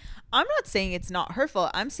instead. I'm not saying it's not hurtful.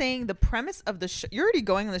 I'm saying the premise of the show, you're already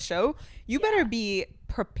going on the show. You better be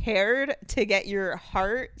prepared to get your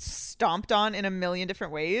heart stomped on in a million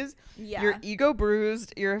different ways. Yeah. Your ego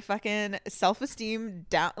bruised, your fucking self-esteem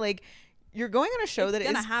down. Like you're going on a show It's that is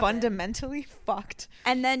gonna happen. fundamentally fucked.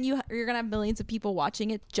 And then you're going to have millions of people watching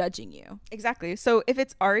it, judging you. Exactly. So if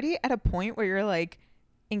it's already at a point where you're like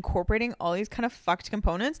incorporating all these kind of fucked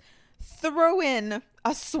components, throw in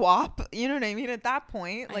a swap. You know what I mean? At that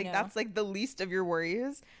point, I like know. that's like the least of your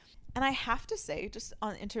worries. And I have to say, just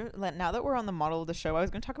on now that we're on the model of the show, I was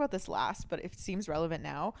going to talk about this last, but it seems relevant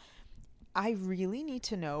now. I really need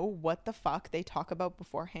to know what the fuck they talk about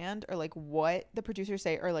beforehand, or like what the producers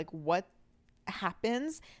say, or like what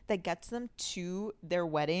happens that gets them to their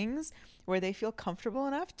weddings where they feel comfortable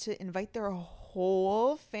enough to invite their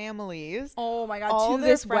whole families, Oh my God, all to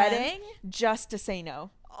their this friends, wedding? just to say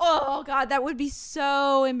no. Oh God, that would be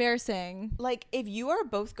so embarrassing. Like if you are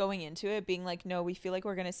both going into it being like, no, we feel like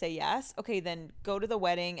we're gonna say yes, okay, then go to the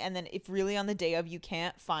wedding, and then if really on the day of you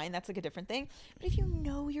can't, fine, that's like a different thing. But if you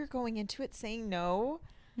know you're going into it saying no,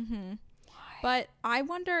 But I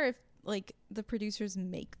wonder if like the producers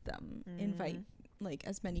make them invite like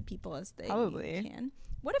as many people as they Probably. can.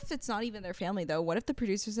 What if it's not even their family though? What if the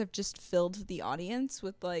producers have just filled the audience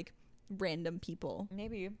with like random people?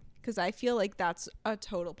 maybe. Because I feel like that's a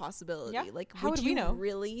total possibility. Yeah. Like, How would would we you know?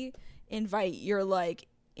 really invite your like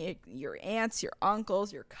your aunts, your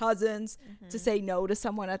uncles, your cousins to say no to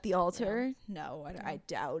someone at the altar? No, I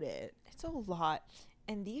doubt it. It's a lot.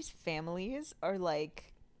 And these families are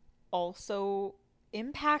like also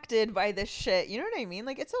impacted by this shit. You know what I mean?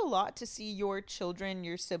 Like it's a lot to see your children,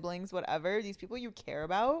 your siblings, whatever, these people you care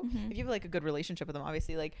about. If you have like a good relationship with them,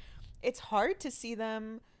 obviously, like it's hard to see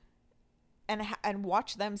them and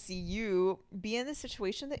watch them see you be in this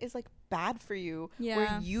situation that is like bad for you, Yeah.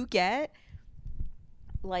 where you get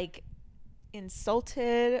like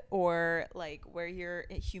insulted or like where you're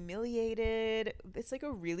humiliated. It's like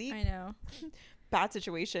a really I know. bad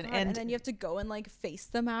situation. God, and then you have to go and like face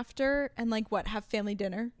them after and like what, have family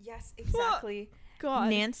dinner? yes, exactly. God.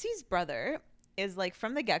 Nancy's brother is like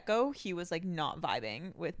from the get-go, he was like not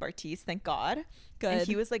vibing with Bartise, thank God. Good. And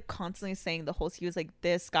he was like constantly saying he was like,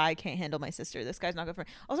 this guy can't handle my sister, this guy's not good for me.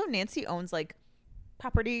 Also, Nancy owns like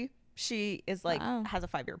property. She is like Wow. has a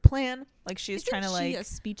 5-year plan. Like she's Isn't trying to she like a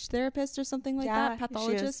speech therapist or something like that? she is.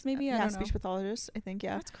 Pathologist maybe? I don't know. speech pathologist, I think.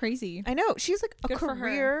 Yeah, That's crazy. I know. She's like a Good for her.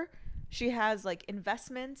 career She has like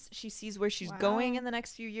investments. She sees where she's Wow. going in the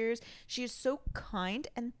next few years. She is so kind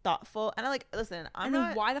and thoughtful. And I like, listen, And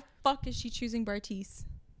then why the fuck is she choosing Bartise?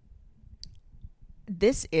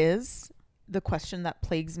 This is the question that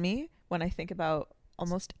plagues me when I think about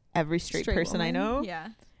almost every straight person woman? I know. Yeah.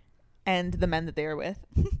 And the men that they are with.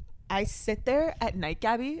 I sit there at night,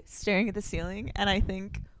 Gabby, staring at the ceiling, and I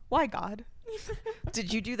think, why, God?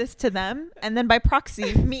 Did you do this to them? And then by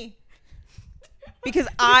proxy, me. Because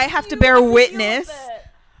I have to bear witness.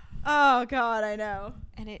 Oh God, I know.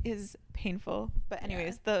 And it is painful. But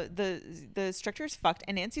anyways, the structure is fucked.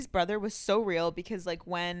 And Nancy's brother was so real because like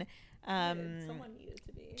when Someone needed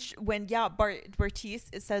to be. when Bartise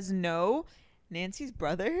it says no, Nancy's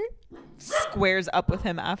brother squares up with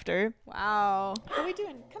him after. Wow. What are we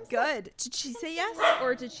doing? Come Good. Did she say yes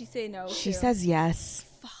or did she say no? She too? says yes.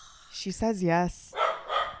 She says yes.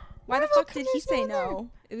 Why the Marvel, fuck did come he to say Smaller. no?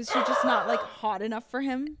 Was she just not like hot enough for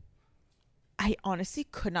him? I honestly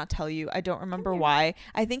could not tell you. I don't remember why.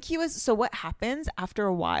 I think he was. So what happens after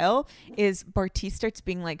a while is Bartise starts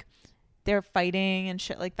being like, they're fighting and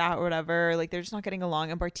shit like that or whatever. Like they're just not getting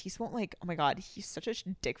along. And Bartise won't like, oh my God, he's such a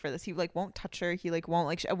dick for this. He like won't touch her. He like won't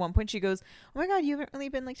like, at one point she goes, oh my God, you haven't really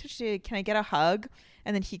been like touched today. Can I get a hug?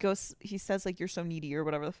 And then he says like, you're so needy or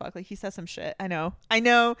whatever the fuck. Like he says some shit. I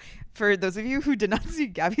know. For those of you who did not see,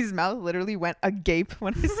 Gabby's mouth literally went agape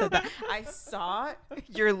when I said that. I saw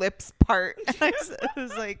your lips part. And I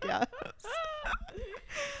was like, yeah.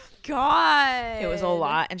 God. It was a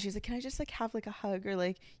lot. And she's like, can I just like have like a hug or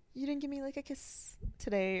like, you didn't give me like a kiss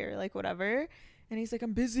today or like whatever. And he's like,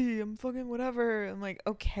 I'm busy. I'm fucking whatever. I'm like,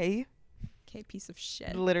 okay. Okay, piece of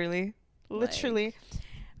shit. Literally.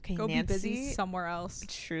 Okay, Go Nancy. be busy somewhere else.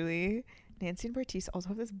 Truly. Nancy and Bartise also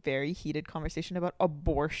have this very heated conversation about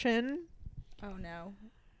abortion. Oh no.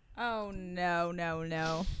 Oh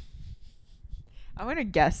no. I'm going to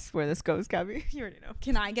guess where this goes, Gabby. You already know.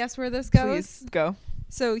 Can I guess where this goes? Please go.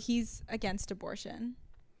 So he's against abortion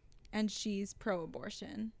and she's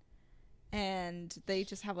pro-abortion. And they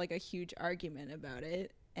just have like a huge argument about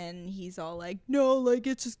it. And he's all like, no, like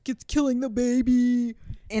it's killing the baby.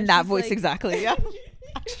 In And that she's voice, like- exactly. Yeah.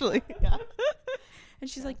 Actually, yeah. And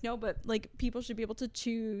she's like, no, but like people should be able to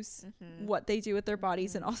choose what they do with their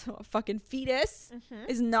bodies. And also a fucking fetus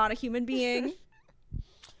is not a human being.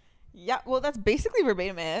 Yeah, well, that's basically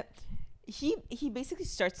verbatim it. He basically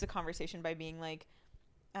starts the conversation by being like,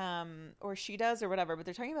 or she does or whatever, but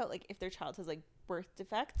they're talking about like if their child has like birth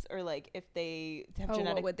defects or like if they have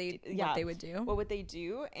genetic, what they would do. what would they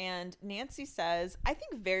do? And Nancy says, I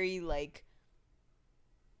think very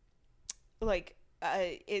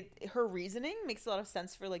her reasoning makes a lot of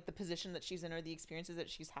sense for like the position that she's in or the experiences that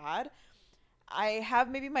she's had. I have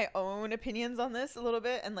maybe my own opinions on this a little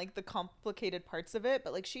bit and like the complicated parts of it,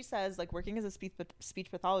 but like she says, like working as a speech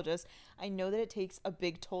pathologist, I know that it takes a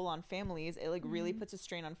big toll on families. It like really puts a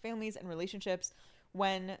strain on families and relationships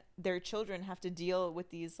when their children have to deal with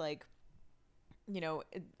these like, you know,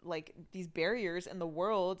 like these barriers in the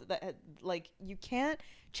world that like you can't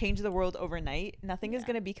change the world overnight. Nothing is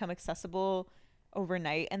going to become accessible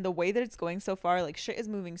overnight, and the way that it's going so far, like shit is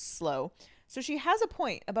moving slow. So she has a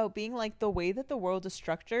point about being like the way that the world is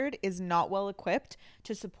structured is not well equipped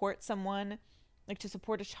to support someone, like to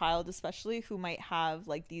support a child especially who might have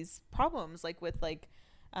like these problems like with like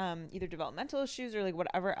either developmental issues or like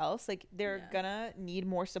whatever else. Like they're gonna need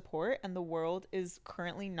more support, and the world is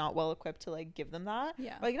currently not well equipped to like give them that.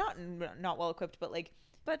 Like not well equipped, but like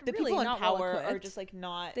the really people in not power well-equipped. are just like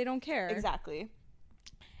not, They don't care. exactly.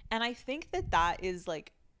 And I think that is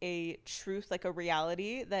like a truth, like a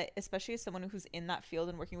reality that, especially as someone who's in that field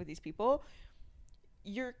and working with these people,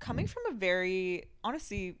 you're coming from a very,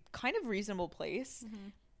 honestly, kind of reasonable place.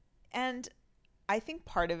 And I think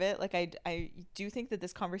part of it, like I do think that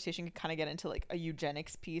this conversation could kind of get into like a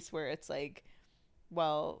eugenics piece where it's like,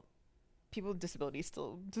 well, people with disabilities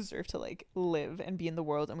still deserve to like live and be in the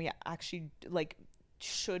world, and we actually like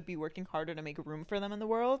should be working harder to make room for them in the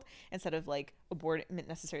world instead of like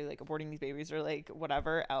necessarily like aborting these babies or like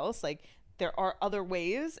whatever else. Like there are other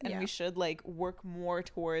ways, and we should like work more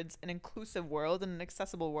towards an inclusive world and an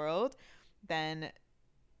accessible world than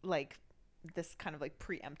like this kind of like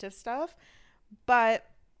preemptive stuff. But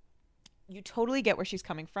you totally get where she's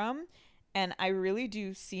coming from. And I really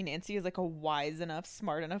do see Nancy as like a wise enough,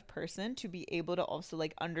 smart enough person to be able to also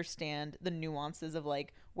like understand the nuances of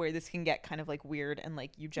like where this can get kind of like weird and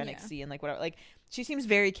like eugenicsy and like whatever. Like she seems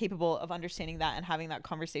very capable of understanding that and having that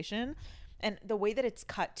conversation. And the way that it's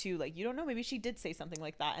cut to, like, you don't know, maybe she did say something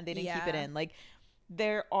like that and they didn't keep it in. Like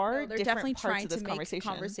there are they're different definitely parts trying of this to make conversation.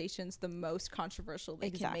 conversations the most controversial they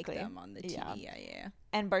can make them on the TV. Yeah.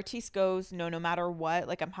 And Bartise goes, no matter what,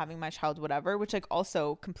 like, I'm having my child, whatever, which, like,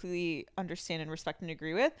 also completely understand and respect and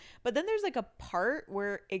agree with. But then there's, like, a part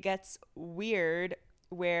where it gets weird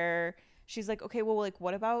where she's like, okay, well, like,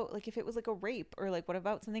 what about, like, if it was, like, a rape, or, like, what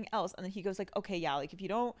about something else? And then he goes, like, okay, yeah, like, if you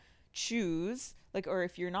don't choose, like, or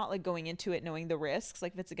if you're not, like, going into it knowing the risks,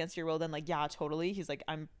 like, if it's against your will, then, like, yeah, totally. He's like,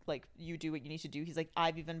 I'm like, you do what you need to do. He's like,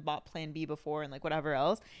 I've even bought plan B before, and, like, whatever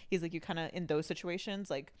else. He's like, you kind of, in those situations,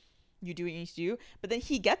 like, you do what you need to do. But then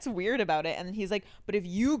he gets weird about it, and then he's like, but if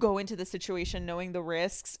you go into the situation knowing the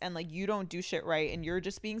risks, and, like, you don't do shit right, and you're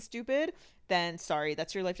just being stupid, then sorry,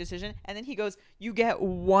 that's your life decision. And then he goes, you get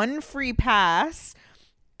one free pass,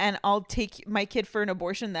 and I'll take my kid for an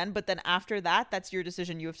abortion then, but then after that, that's your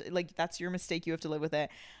decision. You have to, like, that's your mistake, you have to live with it.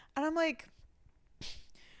 And I'm like,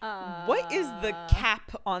 what is the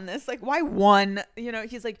cap on this? Like, why one? You know,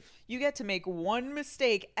 he's like, you get to make one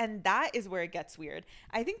mistake, and that is where it gets weird.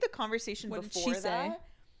 I think the conversation What before did she say? that.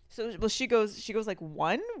 So, well, she goes like,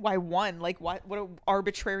 one? Why one? Like, what an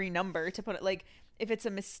arbitrary number to put it. Like, if it's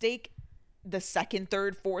a mistake the second,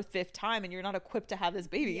 third, fourth, fifth time, and you're not equipped to have this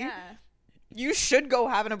baby, Yeah. you should go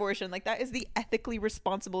have an abortion. Like, that is the ethically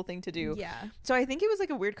responsible thing to do. Yeah. So I think it was, like,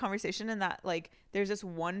 a weird conversation in that, like, there's this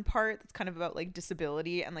one part that's kind of about, like,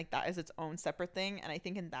 disability, and, like, that is its own separate thing. And I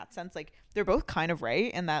think in that sense, like, they're both kind of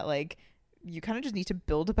right in that, like, you kind of just need to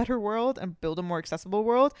build a better world and build a more accessible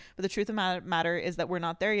world. But the truth of the matter is that we're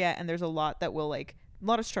not there yet, and there's a lot that will, like, a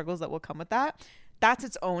lot of struggles that will come with that. That's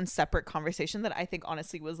its own separate conversation that I think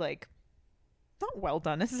honestly was, like, not well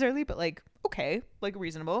done necessarily, but, like, okay, like,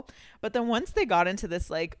 reasonable. But then once they got into this,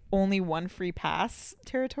 like, only one free pass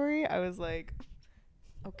territory, I was like,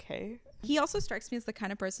 okay. He also strikes me as the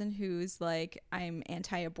kind of person who's like, I'm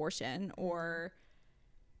anti-abortion, or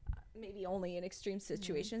maybe only in extreme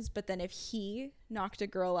situations. But then if he knocked a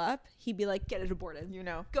girl up, he'd be like, get it aborted. You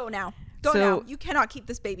know, Go now. Go So- now. You cannot keep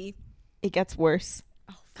this baby. it gets worse.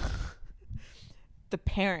 Oh, The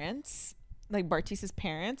parents, like, Bartise's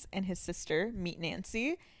parents and his sister meet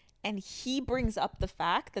Nancy, and he brings up the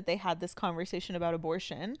fact that they had this conversation about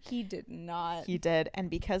abortion. he did not. He did. And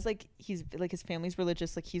because, like, he's, like, his family's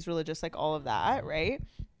religious, like, he's religious, like, all of that, right?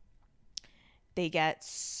 They get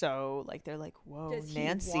so, like, they're like, whoa, Does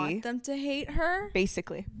Nancy. he want them to hate her?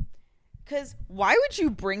 Basically. Because why would you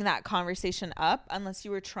bring that conversation up unless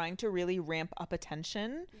you were trying to really ramp up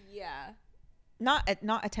attention? Yeah. Not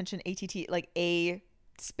attention, ATT, like, a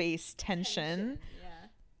space tension. Yeah.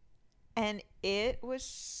 And it was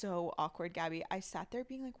so awkward, Gabby. I sat there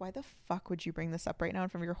being like, why the fuck would you bring this up right now in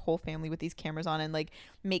front of your whole family with these cameras on, and, like,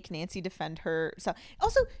 make Nancy defend her? So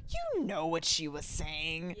also, you know what she was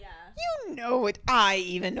saying. Yeah. You know what, I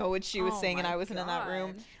even know what she was Oh saying, and my I wasn't in that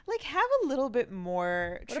room. God. Like, have a little bit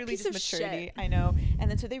more What a truly piece just of maturity. shit. I know.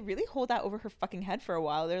 And then so they really hold that over her fucking head for a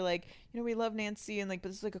while. They're like, you know, we love Nancy, and, like, but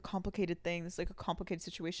this is, like, a complicated thing. This is, like, a complicated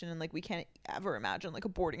situation, and, like, we can't ever imagine, like,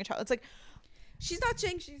 aborting a child. It's like, She's not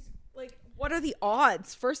saying she's like, what are the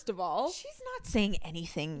odds, first of all? she's not saying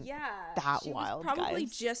anything. Yeah. that she wild, was probably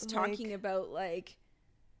guys. just Like- talking about, like,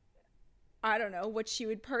 I don't know, what she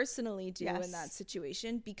would personally do Yes. in that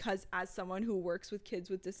situation, because as someone who works with kids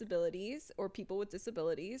with disabilities or people with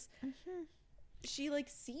disabilities, she, like,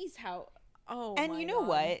 sees how, oh, And my you know God.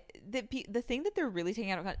 what? The thing that they're really taking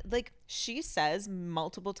out of context, like, she says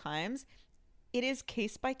multiple times, it is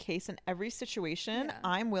case by case in every situation. Yeah.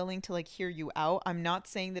 I'm willing to, like, hear you out. I'm not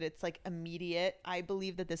saying that it's, like, immediate. I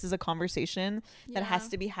believe that this is a conversation that has Yeah.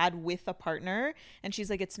 to be had with a partner. And she's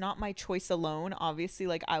like, it's not my choice alone. Obviously,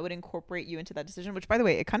 like, I would incorporate you into that decision, which, by the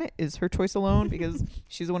way, it kind of is her choice alone because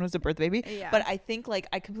she's the one who's a birth baby. Yeah. But I think, like,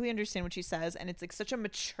 I completely understand what she says. And it's, like, such a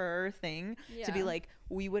mature thing to be Yeah. like,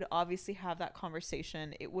 we would obviously have that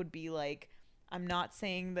conversation. It would be like, I'm not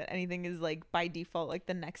saying that anything is, like, by default, like,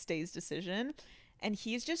 the next day's decision. And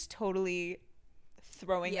he's just totally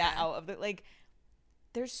throwing that Yeah. out of the, like,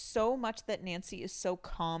 there's so much that Nancy is so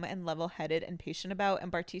calm and level-headed and patient about,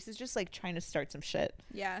 and Bartise is just, like, trying to start some shit.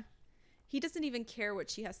 Yeah. He doesn't even care what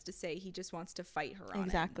she has to say. He just wants to fight her on it.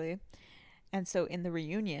 Exactly. And so in the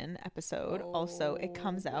reunion episode, also, it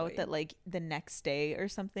comes out boy. that, like, the next day or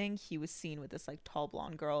something, he was seen with this, like, tall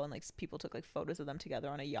blonde girl, and, like, people took, like, photos of them together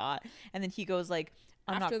on a yacht. And then he goes, like,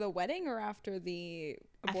 I'm After not the wedding or after the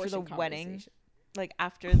after abortion the wedding, conversation? like,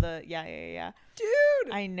 after the yeah.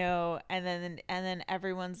 Dude. I know. And then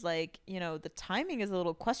everyone's like, you know, the timing is a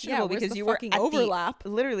little questionable where's because the you were fucking at overlap?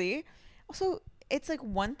 literally. Also, it's like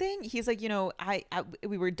one thing. He's like, you know,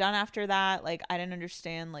 we were done after that. Like, I didn't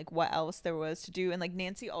understand, like, what else there was to do. And, like,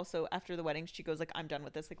 Nancy also, after the wedding, she goes, like, I'm done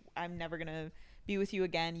with this. Like, I'm never gonna be with you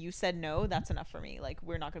again. You said no. That's enough for me. Like,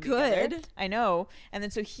 we're not gonna be Good. together. I know. And then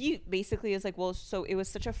so he basically is like, well, so it was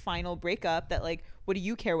such a final breakup that like, what do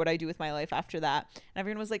you care what I do with my life after that? And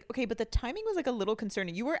everyone was like, okay, but the timing was like a little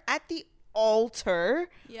concerning. You were at the altar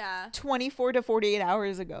Yeah. 24 to 48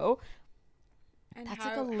 hours ago. And That's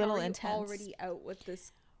like a little intense. Already out with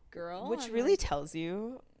this girl, Which I'm really like, tells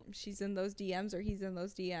you. she's in those DMs or he's in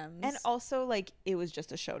those DMs. And also, like, it was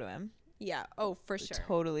just a show to him. yeah. Oh, for sure.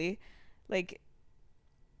 Totally. Like,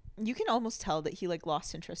 you can almost tell that he, like,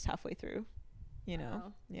 lost interest halfway through. You know?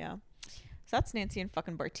 Wow. Yeah. So that's Nancy and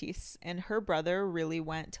fucking Bartise. And her brother really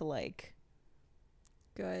went to, like,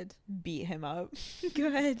 Good. beat him up.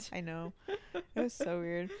 Good. I know. It was so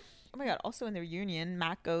weird. Oh my God. Also in the reunion,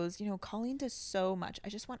 Matt goes, you know, Colleen does so much. I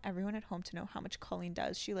just want everyone at home to know how much Colleen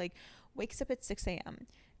does. She like wakes up at 6 a.m.,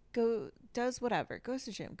 does whatever, goes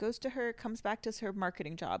to gym, goes to her, comes back, does her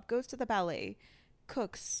marketing job, goes to the ballet,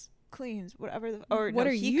 cooks, cleans, whatever. Or What no,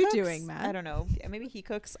 are he you cooks? doing, Matt? I don't know. Maybe he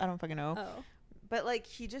cooks. I don't fucking know. Oh. But like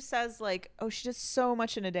he just says like, oh, she does so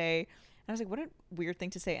much in a day. And I was like, what a weird thing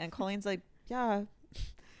to say. And Colleen's like, yeah.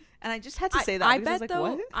 And I just had to say that. I because bet I was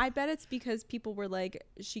like, though. what? I bet it's because people were like,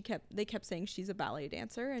 they kept saying she's a ballet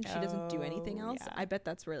dancer and she doesn't do anything Oh, else. yeah. I bet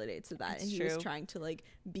that's related to that, That's and he true. was trying to like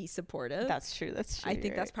be supportive. That's true. That's true. I think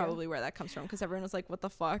You're that's right, yeah. probably where that comes from, because everyone was like, "What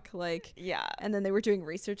the fuck?" Like, Yeah. and then they were doing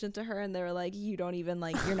research into her, and they were like, "You don't even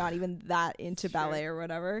like, you're not even that into Sure. ballet or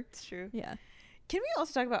whatever." It's true. Yeah. Can we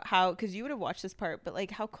also talk about how, because you would have watched this part, but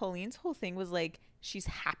like how Colleen's whole thing was like she's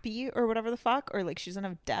happy or whatever the fuck, or like she doesn't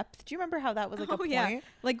have depth. Do you remember how that was like a point? yeah.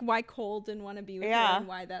 Like why Cole didn't want to be with Yeah. her, and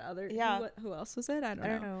why that other who else was it? I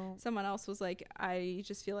don't know. Someone else was like, I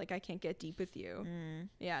just feel like I can't get deep with you.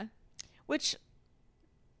 Yeah. Which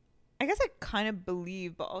I guess I kind of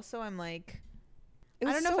believe, but also I'm like, it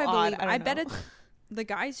I was don't know so if I odd. believe. I bet know. it's the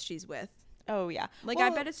guys she's with. Oh yeah. Like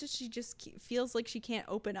Well, I bet it's just she just feels like she can't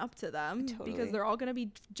open up to them Totally. because they're all gonna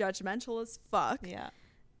be judgmental as fuck. Yeah.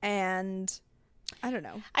 And I don't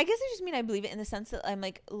know. I guess I just mean I believe it in the sense that I'm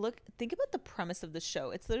like, look, think about the premise of the show.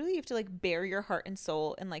 It's literally you have to like bare your heart and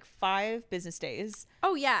soul in like 5 business days.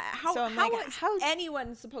 Oh yeah. So I'm how like, is how-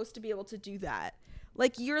 anyone supposed to be able to do that?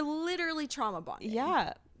 Like you're literally trauma bonding.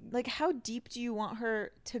 Yeah. Like how deep do you want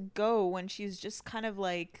her to go when she's just kind of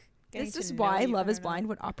like This getting is to know why you? Love I is don't know. Blind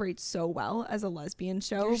would operate so well as a lesbian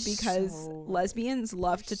show, You're because so- lesbians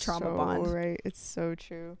love to trauma bond. Right. It's so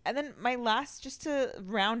true. And then my last, just to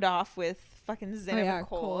round off with fucking Zenab and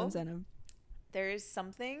Cole. and Zenab. There is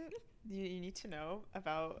something you need to know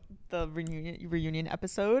about the reunion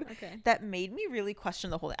episode Okay. that made me really question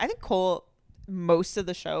the whole thing. I think Cole, most of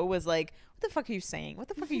the show, was like, what the fuck are you saying? What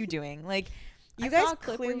the fuck are you doing? Like, you I guys saw a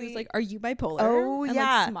clip clearly where he was like, "Are you bipolar?" Oh, and,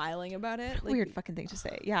 yeah. like, smiling about it. Like, weird fucking thing to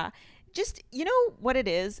say. Yeah. Just, you know what it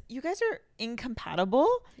is? You guys are incompatible.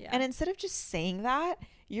 Yeah. And instead of just saying that,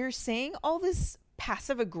 you're saying all this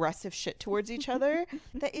passive aggressive shit towards each other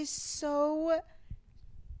that is so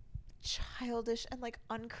childish and like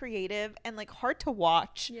uncreative and like hard to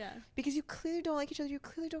watch, Yeah. because you clearly don't like each other. You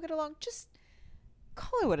clearly don't get along. Just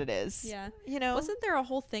call it what it is. Yeah. You know? Wasn't there a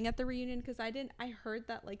whole thing at the reunion? Because I heard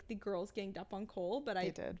that like the girls ganged up on Cole, but I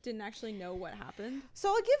didn't actually know what happened. So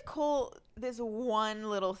I'll give Cole this one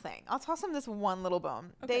little thing. I'll toss him this one little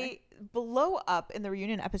bone. Okay. They blow up in the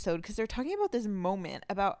reunion episode because they're talking about this moment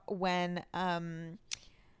about when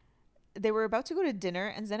they were about to go to dinner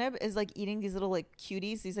and Zenab is like eating these little like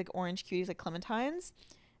cuties, these like orange cuties, like clementines.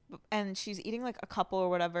 And she's eating like a couple or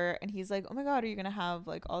whatever. And he's like, oh my God, are you going to have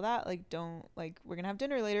like all that? Like, don't, like, we're going to have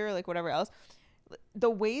dinner later, or like whatever else. The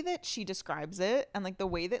way that she describes it and like the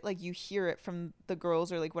way that like you hear it from the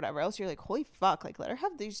girls or like whatever else, you're like, holy fuck, like let her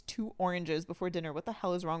have these 2 oranges before dinner. What the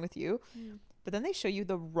hell is wrong with you? But then they show you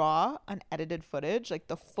the raw, unedited footage, like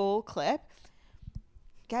the full clip.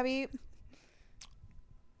 Gabby,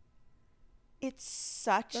 it's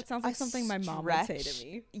such That sounds like a something my mom would say stretch. to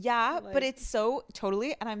me. Yeah, Like- but it's so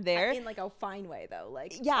totally, and I'm there. In like a fine way though.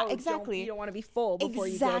 Like, Yeah, oh, exactly. You don't want to be full before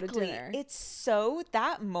you go to dinner. It's so,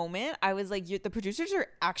 that moment, I was like, the producers are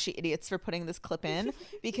actually idiots for putting this clip in,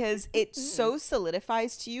 because it so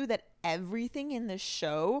solidifies to you that everything in the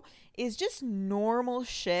show is just normal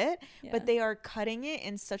shit, Yeah. but they are cutting it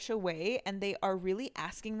in such a way, and they are really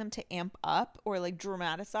asking them to amp up or like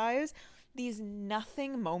dramatize these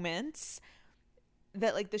nothing moments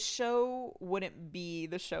that like the show wouldn't be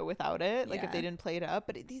the show without it, like if Yeah. they didn't play it up.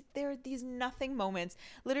 But there are these nothing moments,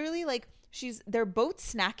 literally, like they're both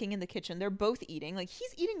snacking in the kitchen, they're both eating, like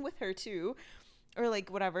he's eating with her too, or like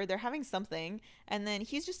whatever, they're having something, and then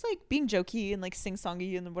he's just like being jokey and like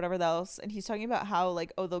sing-songy and whatever else, and he's talking about how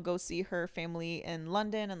like, oh, they'll go see her family in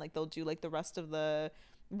London and like they'll do like the rest of the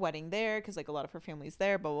wedding there because like a lot of her family's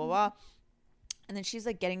there, blah blah blah. And then she's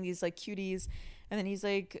like getting these like cuties, and then he's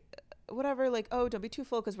like, whatever, like, oh, don't be too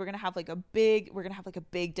full because we're gonna have like a big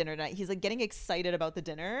dinner tonight. He's like getting excited about the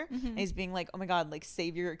dinner, and he's being like, oh my god, like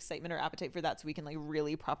save your excitement or appetite for that so we can like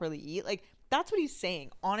really properly eat. Like that's what he's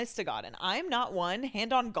saying, honest to God. And I'm not one,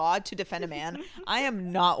 hand on God, to defend a man. I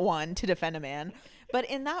am not one to defend a man. But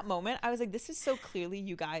in that moment, I was like, this is so clearly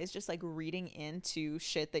you guys just like reading into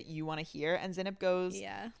shit that you want to hear. And Zainab goes,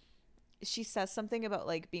 she says something about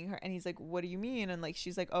like being her, and he's like, what do you mean? And like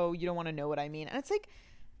she's like, oh, you don't want to know what I mean. And it's like,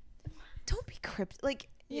 don't be cryptic, like,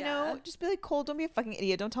 you know, just be like, Cole, don't be a fucking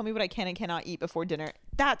idiot, don't tell me what I can and cannot eat before dinner.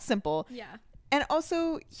 That's simple. And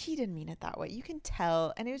also he didn't mean it that way, you can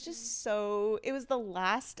tell. And it was just so, it was the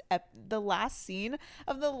last scene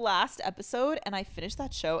of the last episode, and I finished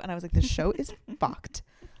that show and I was like, the show is fucked,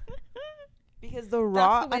 because the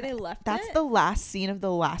raw, that's the way they left that's it? the last scene of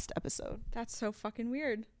the last episode. That's so fucking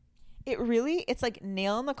weird. It's like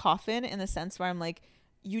nail in the coffin, in the sense where I'm like,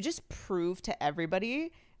 you just prove to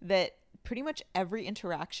everybody that pretty much every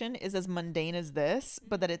interaction is as mundane as this,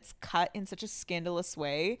 but that it's cut in such a scandalous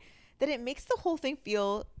way that it makes the whole thing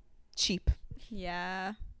feel cheap.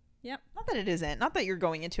 Yep. Not that it isn't. Not that you're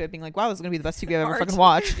going into it being like, wow, this is going to be the best TV I've ever Art. fucking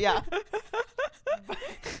watched. Yeah. But,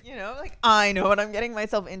 you know, like, I know what I'm getting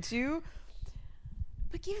myself into.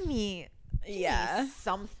 But give me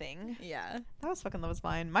something. That was fucking Love Is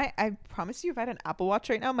Blind. I promise you, if I had an Apple Watch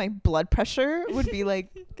right now, my blood pressure would be like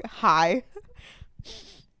high.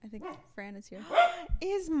 I think Fran is here.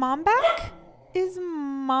 Is mom back?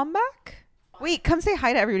 Wait, come say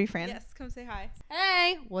hi to everybody, Fran. Yes, come say hi.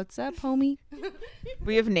 Hey, what's up, homie?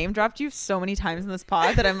 We have name dropped you so many times in this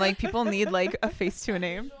pod that I'm like, people need like a face to a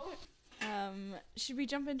name. Should we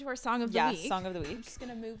jump into our song of the week? Yeah, song of the week. I'm just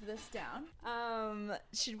gonna move this down.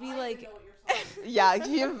 Should we like? Yeah,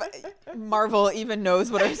 Marvel even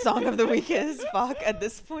knows what our song of the week is. Fuck, at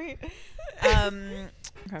this point.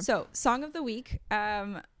 Okay. So, song of the week.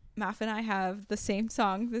 Maf and I have the same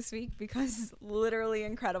song this week because literally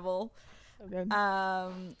incredible. So good.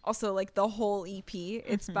 Also, like the whole EP,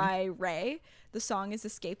 it's by Ray. The song is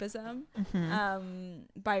Escapism,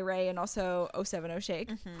 by Ray, and also 070 Shake.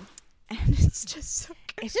 And it's just so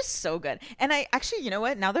good. It's just so good. And I actually, you know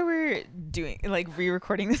what? Now that we're doing like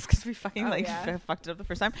re-recording this because we fucking fucked it up the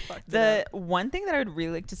first time. The one thing that I would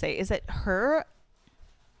really like to say is that her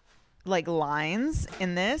like lines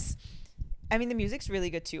in this, I mean, the music's really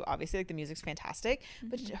good too. Obviously, like the music's fantastic,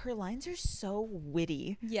 but her lines are so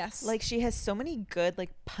witty. Yes. Like she has so many good, like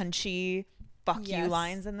punchy fuck you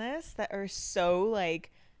lines in this that are so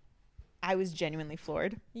like, I was genuinely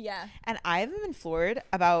floored. Yeah. And I haven't been floored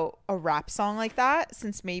about a rap song like that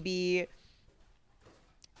since maybe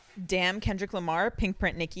Damn Kendrick Lamar, Pink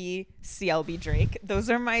Print Nicki, CLB Drake.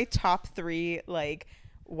 Those are my top three, like,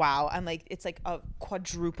 wow. I'm like, it's like a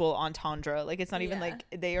quadruple entendre. Like, it's not even like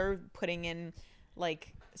they are putting in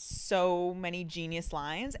like so many genius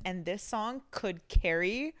lines, and this song could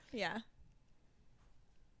carry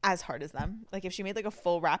as hard as them. Like, if she made like a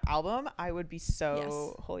full rap album, I would be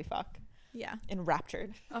so holy fuck. Yeah.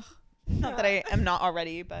 Enraptured. Ugh. Not that I am not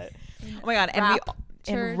already, but oh my god. And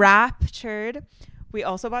Enraptured. We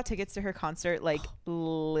also bought tickets to her concert like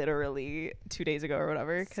literally 2 days ago or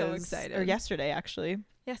whatever. So excited. Or yesterday, actually.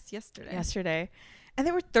 Yes, yesterday. And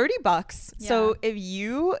they were $30. Yeah. So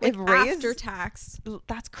if Ray after tax,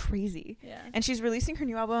 that's crazy. Yeah. And she's releasing her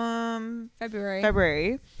new album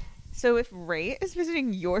February. So if Ray is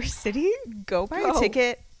visiting your city, go buy a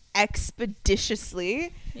ticket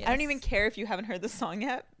expeditiously. Yes. I don't even care if you haven't heard the song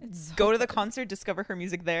yet. Go to the concert, discover her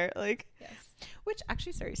music there. Like, which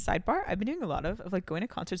actually, sorry, sidebar, I've been doing a lot of like going to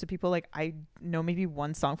concerts with people like I know maybe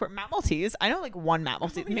one song for. Matt Maltese. I know like one Matt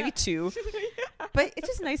Maltese, maybe two. But it's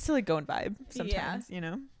just nice to like go and vibe sometimes, you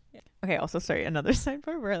know? Yeah. Okay, also, sorry, another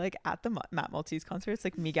sidebar, we're like at the Matt Maltese concert. It's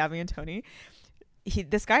like me, Gabby, and Tony.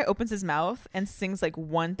 This guy opens his mouth and sings like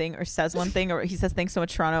one thing or says one thing, or he says, "Thanks so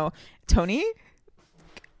much, Toronto." Tony,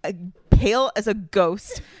 pale as a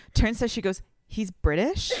ghost, turns to, she goes, "He's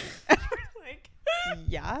British?" And we're like,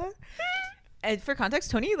 yeah. And for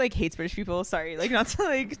context, Tony like hates British people. Sorry, like not to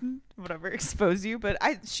like whatever expose you, but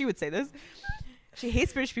she would say this. She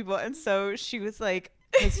hates British people, and so she was like,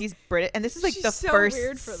 because he's British, and this is like the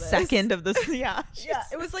first second of this. Yeah,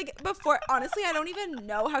 it was like before. Honestly, I don't even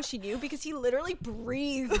know how she knew, because he literally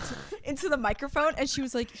breathed into the microphone, and she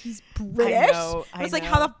was like, "He's British." I was like,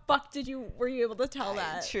 "How the fuck were you able to tell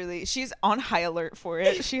that?" Truly, she's on high alert for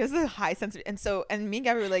it. She has a high sense of, and me and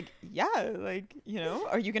Gabby were like, "Yeah, like, you know,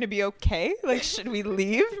 are you gonna be okay? Like, should we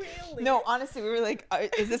leave?" No, honestly, we were like,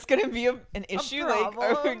 "Is this gonna be an issue? Like,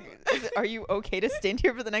 are you okay to stand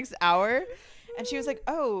here for the next hour?" And she was like,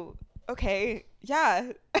 "Oh, okay."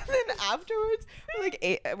 Yeah. And then afterwards,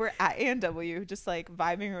 we're at A&W just like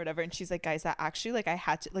vibing or whatever. And she's like, guys, that actually like I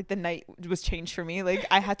had to like the night was changed for me. Like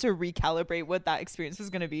I had to recalibrate what that experience was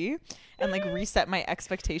going to be and like reset my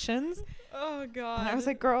expectations. Oh God. And I was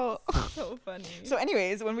like, girl. So funny. So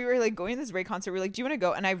anyways, when we were like going to this Ray concert, we were like, do you want to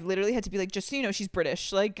go? And I literally had to be like, just so you know, she's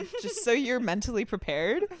British. Like, just so you're mentally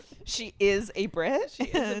prepared. She is a Brit. She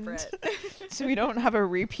is a Brit. So we don't have a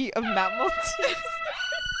repeat of Matt Maltese.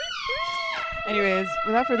 Anyways,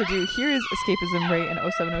 without further ado, here is Escapism Ray and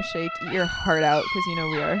 070 Shake. Eat your heart out, because you know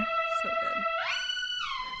we are. So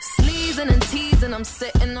good. Sleezing and teasing, I'm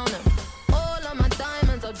sitting on him. All of my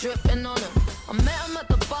diamonds are dripping on him. I met him at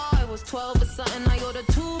the bar, I was 12 or something. I ordered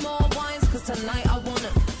 2 more wines, because tonight I want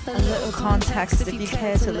it. A little context if you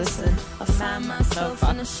care to listen. I found myself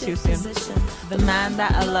in a too shit soon. position. The man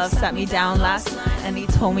that I love sat me down last night, and he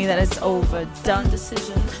told me that it's overdone.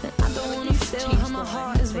 Decision. I don't want to feel how my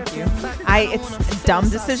heart is Thank you. ripping back. It's dumb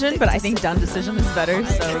decision, but I think done decision is better.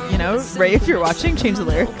 So, you know, Ray, if you're watching, change the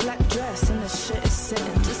lyric. Black dress and the shit is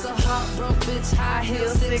sitting. Just a heartbroken bitch, high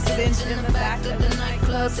heels, 6-inch in the back of the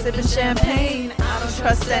nightclub, sipping champagne. I don't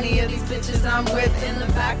trust any of these bitches I'm with in the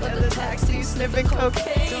back of the taxi, sniffing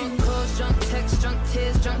cocaine. Drunk calls, drunk texts, drunk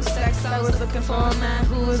tears, drunk sex. I was looking for a man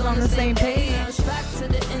who was on the same page. Back to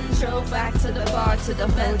the intro, back to the bar, to the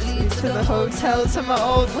Bentley, to the hotel, to my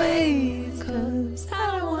old ways. 'Cause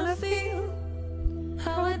I don't wanna feel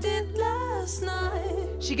how I did last night.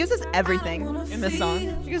 She gives us everything in this song.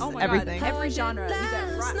 She gives Oh us my everything. God. Every genre. You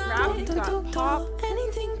got rap, you got pop.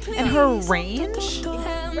 And her range,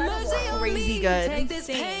 crazy good. Take this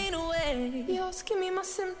pain away. Yours, give me my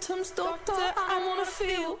symptoms, doctor. I wanna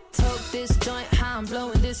feel. Toke this joint, how I'm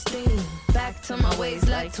blowing this steam. Back to my ways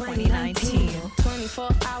like 2019. 24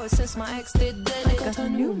 hours since my ex did dead. Got a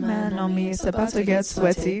new man on me, it's about to get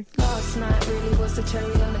sweaty. Last night really was the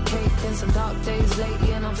cherry on the cake. Been some dark days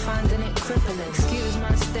lately and I'm finding it crippling. Excuse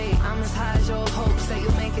my state, I'm as high as your hopes that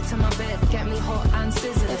you'll make it to my bed. Get me hot and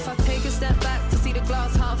sizzling. If I take a step back to see the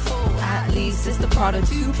glass half full, at least it's the Prada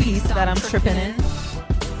 2-piece that I'm tripping in.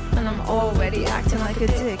 And I'm already acting like a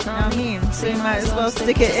dick, know what I mean? So you might as well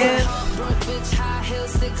stick it in. Broke bitch, high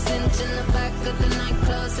heels, 6-inch in the back of the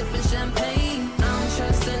nightclub, sipping champagne. I don't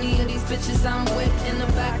trust any of these bitches I'm with in the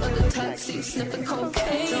back of the taxi, sniffing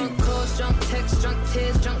cocaine. Drunk calls, drunk texts, drunk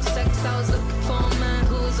tears, drunk sex. I was looking for a man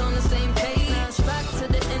who was on the same page. Now it's back to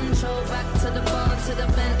the intro, back to the bar, to the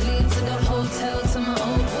Bentley, to the hotel, to my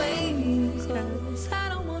old ways. 'Cause I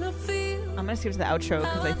don't wanna feel. I'm gonna skip to the outro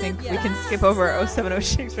because I think we can skip over 070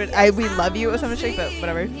 Shakes. But we love you, 070 Shake, but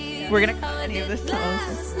whatever. We're gonna cut any of this down.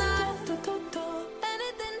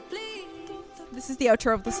 This is the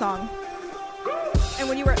outro of the song. And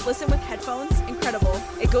when you listen with headphones, incredible.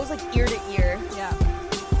 It goes like ear to ear. Yeah.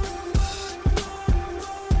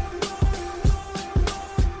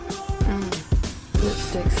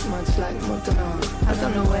 Lipstick smudged like Madonna. I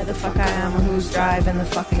don't know where the fuck I am or who's driving the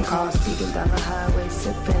fucking car. Speeding down the highway,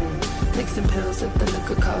 sipping, mixing pills with the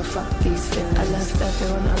liquor car. Fuck these feelings. I left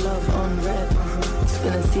everyone I love on red.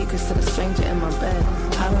 Spilling secrets to the stranger in my bed.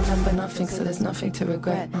 I remember nothing, so there's nothing to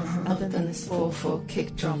regret. Other than this 4/4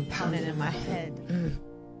 kick drum pounding in my head.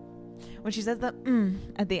 When she says the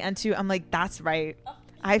at the end too, I'm like, that's right.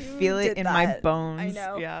 I feel it in my bones. I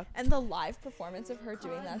know. Yeah. And the live performance of her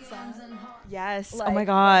doing that song. Yes. Like, oh my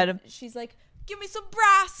god. She's like, give me some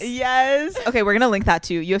brass. Yes. Okay, we're gonna link that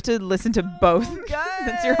too. You have to listen to both. God.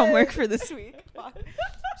 That's your homework for this week.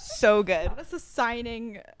 So good. That's a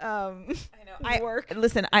signing work.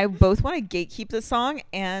 Listen, I both want to gatekeep the song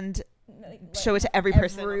and show it to every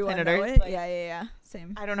person on Everyone planet know Earth. it. Like, Yeah.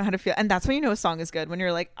 Same. I don't know how to feel. And that's when you know a song is good. When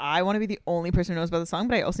you're like, I want to be the only person who knows about the song,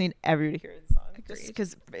 but I also need everybody to hear the song. Just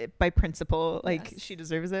because by principle, like, she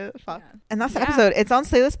deserves it. Fuck. Yeah. And that's the episode. It's on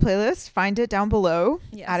Slayla's playlist. Find it down below.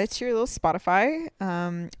 Yes. Add it to your little Spotify.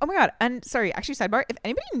 Oh my god. And sorry, actually, sidebar. If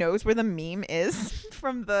anybody knows where the meme is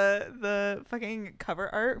from the fucking cover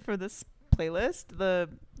art for this playlist,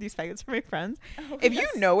 these faggots for my friends, if you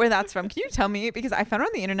know where that's from, can you tell me? Because I found it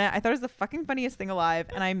on the internet. I thought it was the fucking funniest thing alive,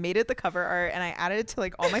 and I made it the cover art and I added it to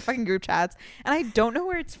like all my fucking group chats, and I don't know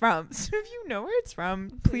where it's from. So if you know where it's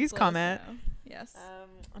from, please let us comment. know. Yes.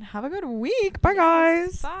 And have a good week. Bye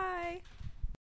guys. Bye.